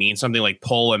making it mean something, like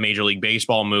pull a Major League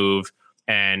Baseball move?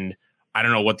 And I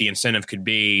don't know what the incentive could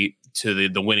be to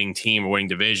the winning team or winning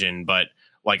division, but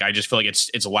I just feel like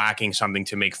it's lacking something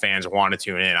to make fans want to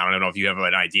tune in. I don't know if you have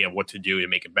an idea of what to do to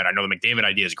make it better. I know the McDavid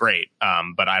idea is great,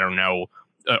 but I don't know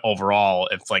overall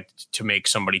if to make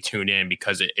somebody tune in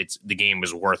because it's the game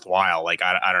was worthwhile.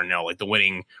 I don't know, the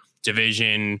winning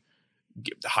division,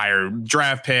 higher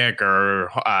draft pick,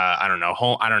 or I don't know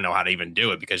how to even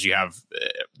do it because you have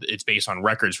it's based on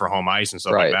records for home ice and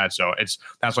stuff like that. So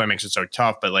that's why it makes it so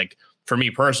tough. But for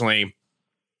me personally,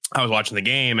 I was watching the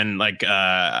game and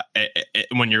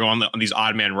when you're going on these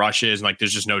odd man rushes and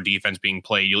there's just no defense being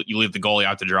played, you leave the goalie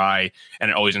out to dry and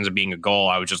it always ends up being a goal.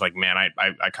 I was just man, I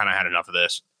kind of had enough of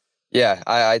this. Yeah,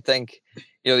 I think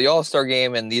the All-Star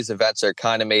game and these events are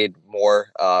kind of made more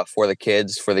for the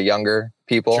kids, for the younger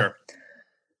people. Sure.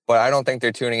 But I don't think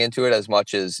they're tuning into it as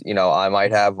much as, I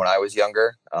might have when I was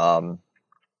younger. So I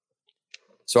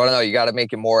don't know. You got to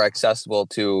make it more accessible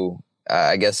to,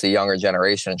 I guess, the younger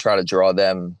generation and try to draw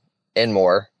them in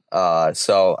more.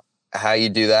 So how you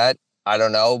do that, I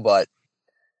don't know. But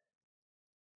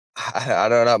I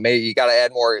don't know. Maybe you got to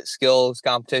add more skills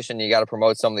competition. You got to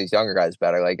promote some of these younger guys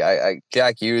better.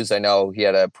 Jack Hughes, I know he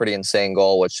had a pretty insane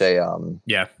goal, which they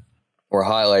were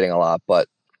highlighting a lot. But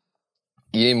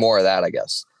you need more of that, I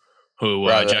guess. Who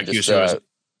Jack Hughes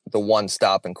the one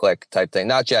stop and click type thing.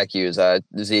 Not Jack Hughes,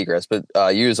 Zegras,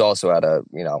 but Hughes also had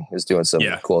is doing some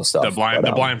cool stuff.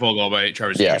 The blindfold goal by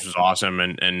Trevor Zegras was awesome,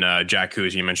 and Jack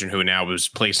Hughes, you mentioned, who now was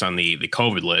placed on the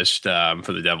COVID list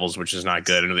for the Devils, which is not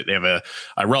good. And they have a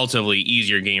relatively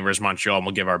easier game versus Montreal, and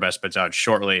we'll give our best bets out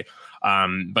shortly.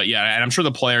 But yeah, and I'm sure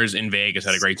the players in Vegas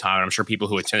had a great time. I'm sure people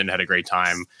who attended had a great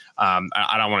time.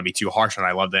 I don't want to be too harsh on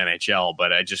I love the NHL,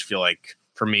 but I just feel like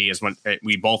for me as much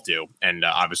we both do, and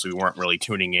obviously we weren't really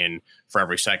tuning in for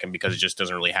every second because it just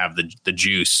doesn't really have the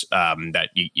juice that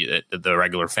the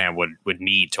regular fan would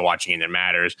need to watch a game that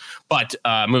matters. But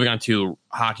moving on to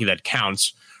hockey that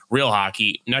counts, real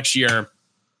hockey. Next year,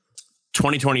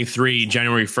 2023,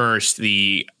 January 1st,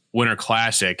 the Winter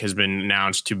Classic has been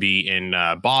announced to be in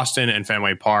Boston and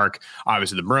Fenway Park.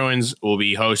 Obviously, the Bruins will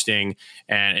be hosting,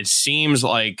 and it seems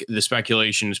like the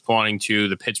speculation is pointing to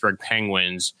the Pittsburgh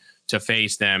Penguins to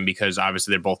face them because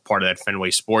obviously they're both part of that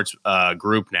Fenway Sports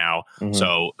group now. Mm-hmm.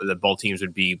 So the both teams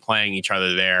would be playing each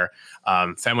other there.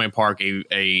 Fenway Park,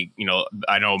 I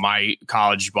know my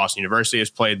college, Boston University, has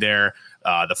played there.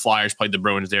 The Flyers played the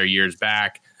Bruins there years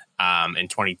back in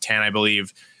 2010, I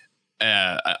believe.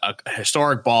 A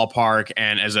historic ballpark,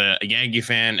 and as a Yankee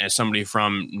fan, as somebody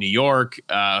from New York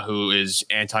who is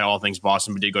anti all things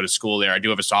Boston but did go to school there, I do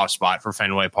have a soft spot for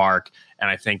Fenway Park, and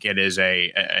I think it is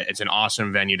it's an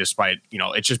awesome venue. Despite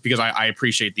it's just because I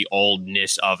appreciate the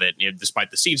oldness of it.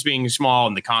 Despite the seats being small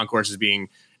and the concourses being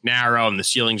narrow and the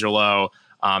ceilings are low,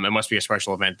 it must be a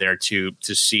special event there to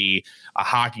see a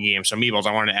hockey game. So, Meebles,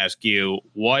 I wanted to ask you,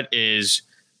 what is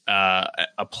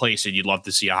a place that you'd love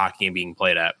to see a hockey game being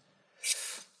played at?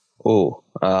 Well,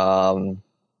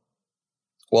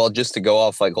 just to go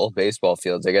off like old baseball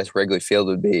fields, I guess Wrigley Field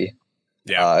would be.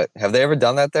 Yeah. Have they ever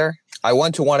done that there? I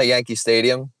went to one at Yankee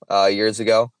Stadium years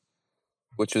ago,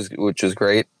 which was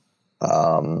great.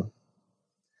 I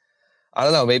don't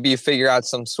know. Maybe you figure out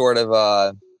some sort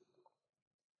of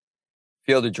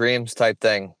Field of Dreams type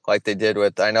thing, like they did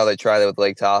with. I know they tried it with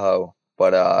Lake Tahoe,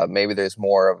 but maybe there's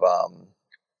more of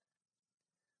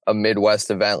a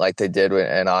Midwest event like they did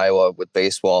in Iowa with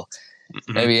baseball.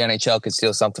 Mm-hmm. Maybe NHL could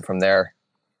steal something from there.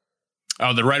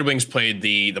 Oh, the Red Wings played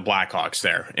the Blackhawks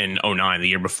there in 2009, the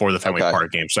year before the Fenway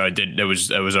Park game. So it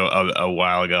was a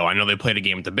while ago. I know they played a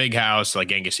game at the Big House, like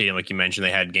Yankee Stadium, like you mentioned.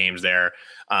 They had games there.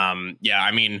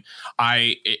 I mean,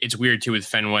 it's weird too with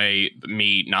Fenway,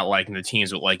 me not liking the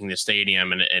teams but liking the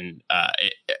stadium, and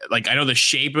like I know the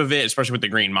shape of it, especially with the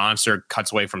Green Monster,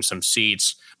 cuts away from some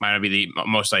seats. Might not be the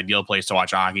most ideal place to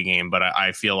watch a hockey game, but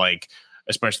I feel like,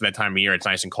 especially that time of year, it's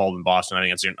nice and cold in Boston. I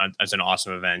think it's an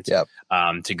awesome event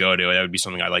to go to. That would be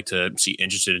something I'd like to see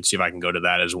if I can go to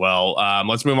that as well.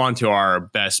 Let's move on to our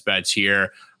best bets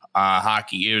here.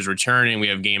 Hockey is returning. We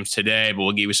have games today, but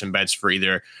we'll give you some bets for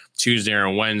either Tuesday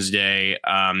or Wednesday.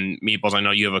 Meeples, I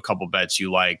know you have a couple bets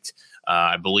you liked,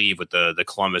 I believe, with the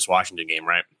Columbus-Washington game,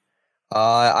 right?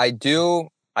 I do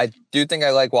think I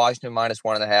like Washington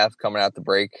 -1.5 coming out the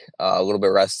break. A little bit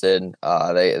rested.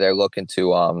 They're looking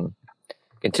to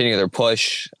continue their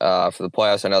push for the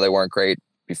playoffs. I know they weren't great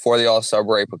before the All-Star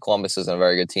break, but Columbus isn't a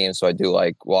very good team, so I do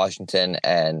like Washington,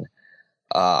 and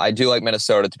I do like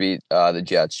Minnesota to beat the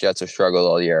Jets. Jets have struggled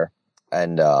all year,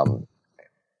 and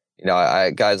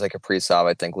guys like Kaprizov,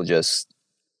 I think, will just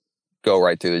go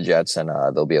right through the Jets, and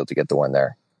they'll be able to get the win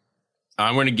there.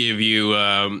 I'm going to give you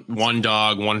one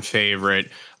dog, one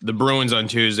favorite. The Bruins on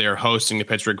Tuesday are hosting the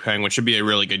Pittsburgh Penguins. Should be a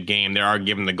really good game. They are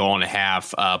giving the goal and a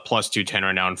half, plus 210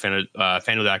 right now on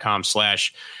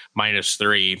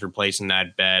FanDuel.com/-3 if you're placing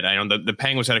that bet. I know the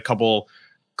Penguins had a couple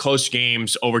close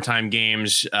games, overtime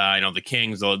games. The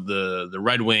Kings, the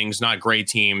Red Wings, not great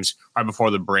teams right before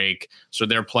the break. So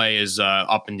their play is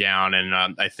up and down. And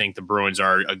I think the Bruins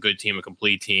are a good team, a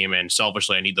complete team. And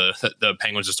selfishly, I need the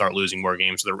Penguins to start losing more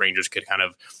games so the Rangers could kind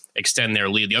of extend their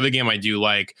lead. The other game I do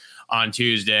like on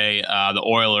Tuesday, the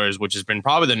Oilers, which has been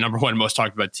probably the number one most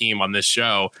talked about team on this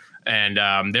show.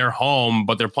 And they're home,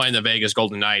 but they're playing the Vegas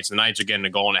Golden Knights. The Knights are getting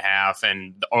a goal and a half,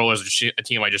 and the Oilers are a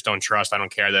team I just don't trust. I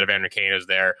don't care that Evander Kane is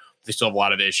there. They still have a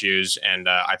lot of issues, and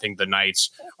I think the Knights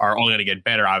are only going to get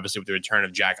better, obviously, with the return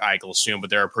of Jack Eichel soon,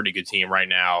 but they're a pretty good team right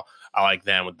now. I like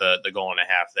them with the goal and a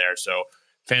half there. So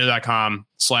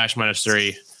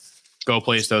FanDuel.com/-3. Go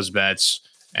place those bets.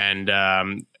 And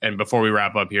before we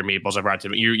wrap up here, Meeples, I brought to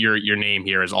your name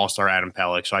here is All-Star Adam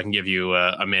Pelech, so I can give you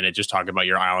a minute just talk about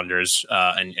your Islanders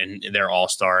and their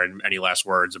All-Star and any last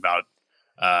words about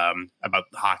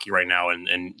hockey right now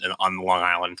and on Long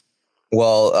Island.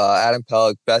 Well, Adam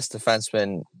Pelech, best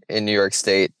defenseman in New York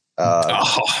State.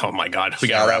 Oh my God, we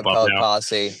got to wrap up now.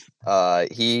 Posse.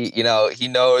 He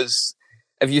knows.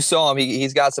 If you saw him,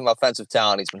 he's got some offensive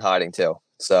talent. He's been hiding too.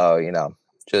 So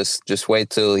Just wait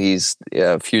till he's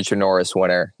a future Norris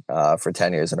winner for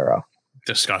 10 years in a row.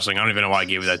 Disgusting. I don't even know why I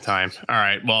gave you that time. All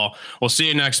right. Well, we'll see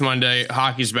you next Monday.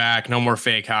 Hockey's back. No more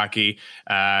fake hockey.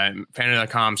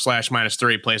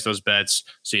 FanDuel.com/-3. Place those bets.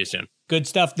 See you soon. Good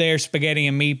stuff there. Spaghetti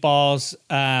and meatballs.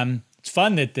 It's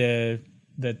fun that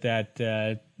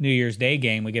that New Year's Day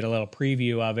game, we get a little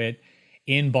preview of it.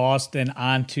 in Boston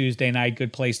on Tuesday night.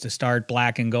 Good place to start.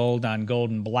 Black and gold on gold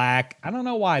and black. I don't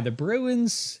know why the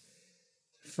Bruins,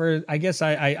 I guess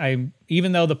I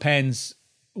even though the Pens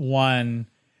won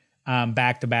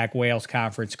back-to-back Wales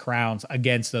Conference crowns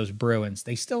against those Bruins,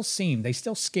 they still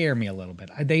scare me a little bit.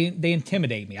 They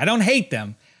intimidate me. I don't hate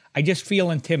them. I just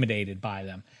feel intimidated by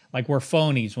them. Like we're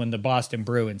phonies when the Boston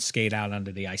Bruins skate out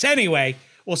under the ice. Anyway,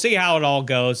 we'll see how it all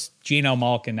goes. Geno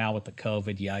Malkin now with the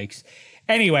COVID, yikes.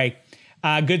 Anyway,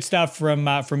 good stuff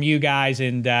from you guys,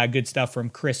 and good stuff from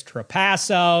Chris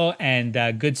Trapasso, and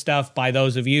good stuff by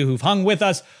those of you who've hung with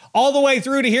us all the way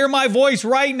through to hear my voice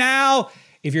right now.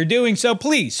 If you're doing so,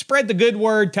 please spread the good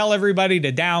word. Tell everybody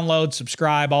to download,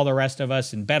 subscribe, all the rest of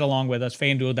us, and bet along with us.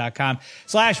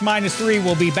 FanDuel.com/-3.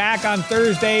 We'll be back on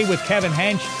Thursday with Kevin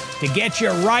Hench to get you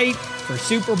right for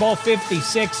Super Bowl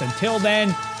 56. Until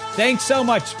then, thanks so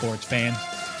much, sports fans.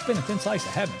 It's been a thin slice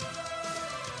of heaven.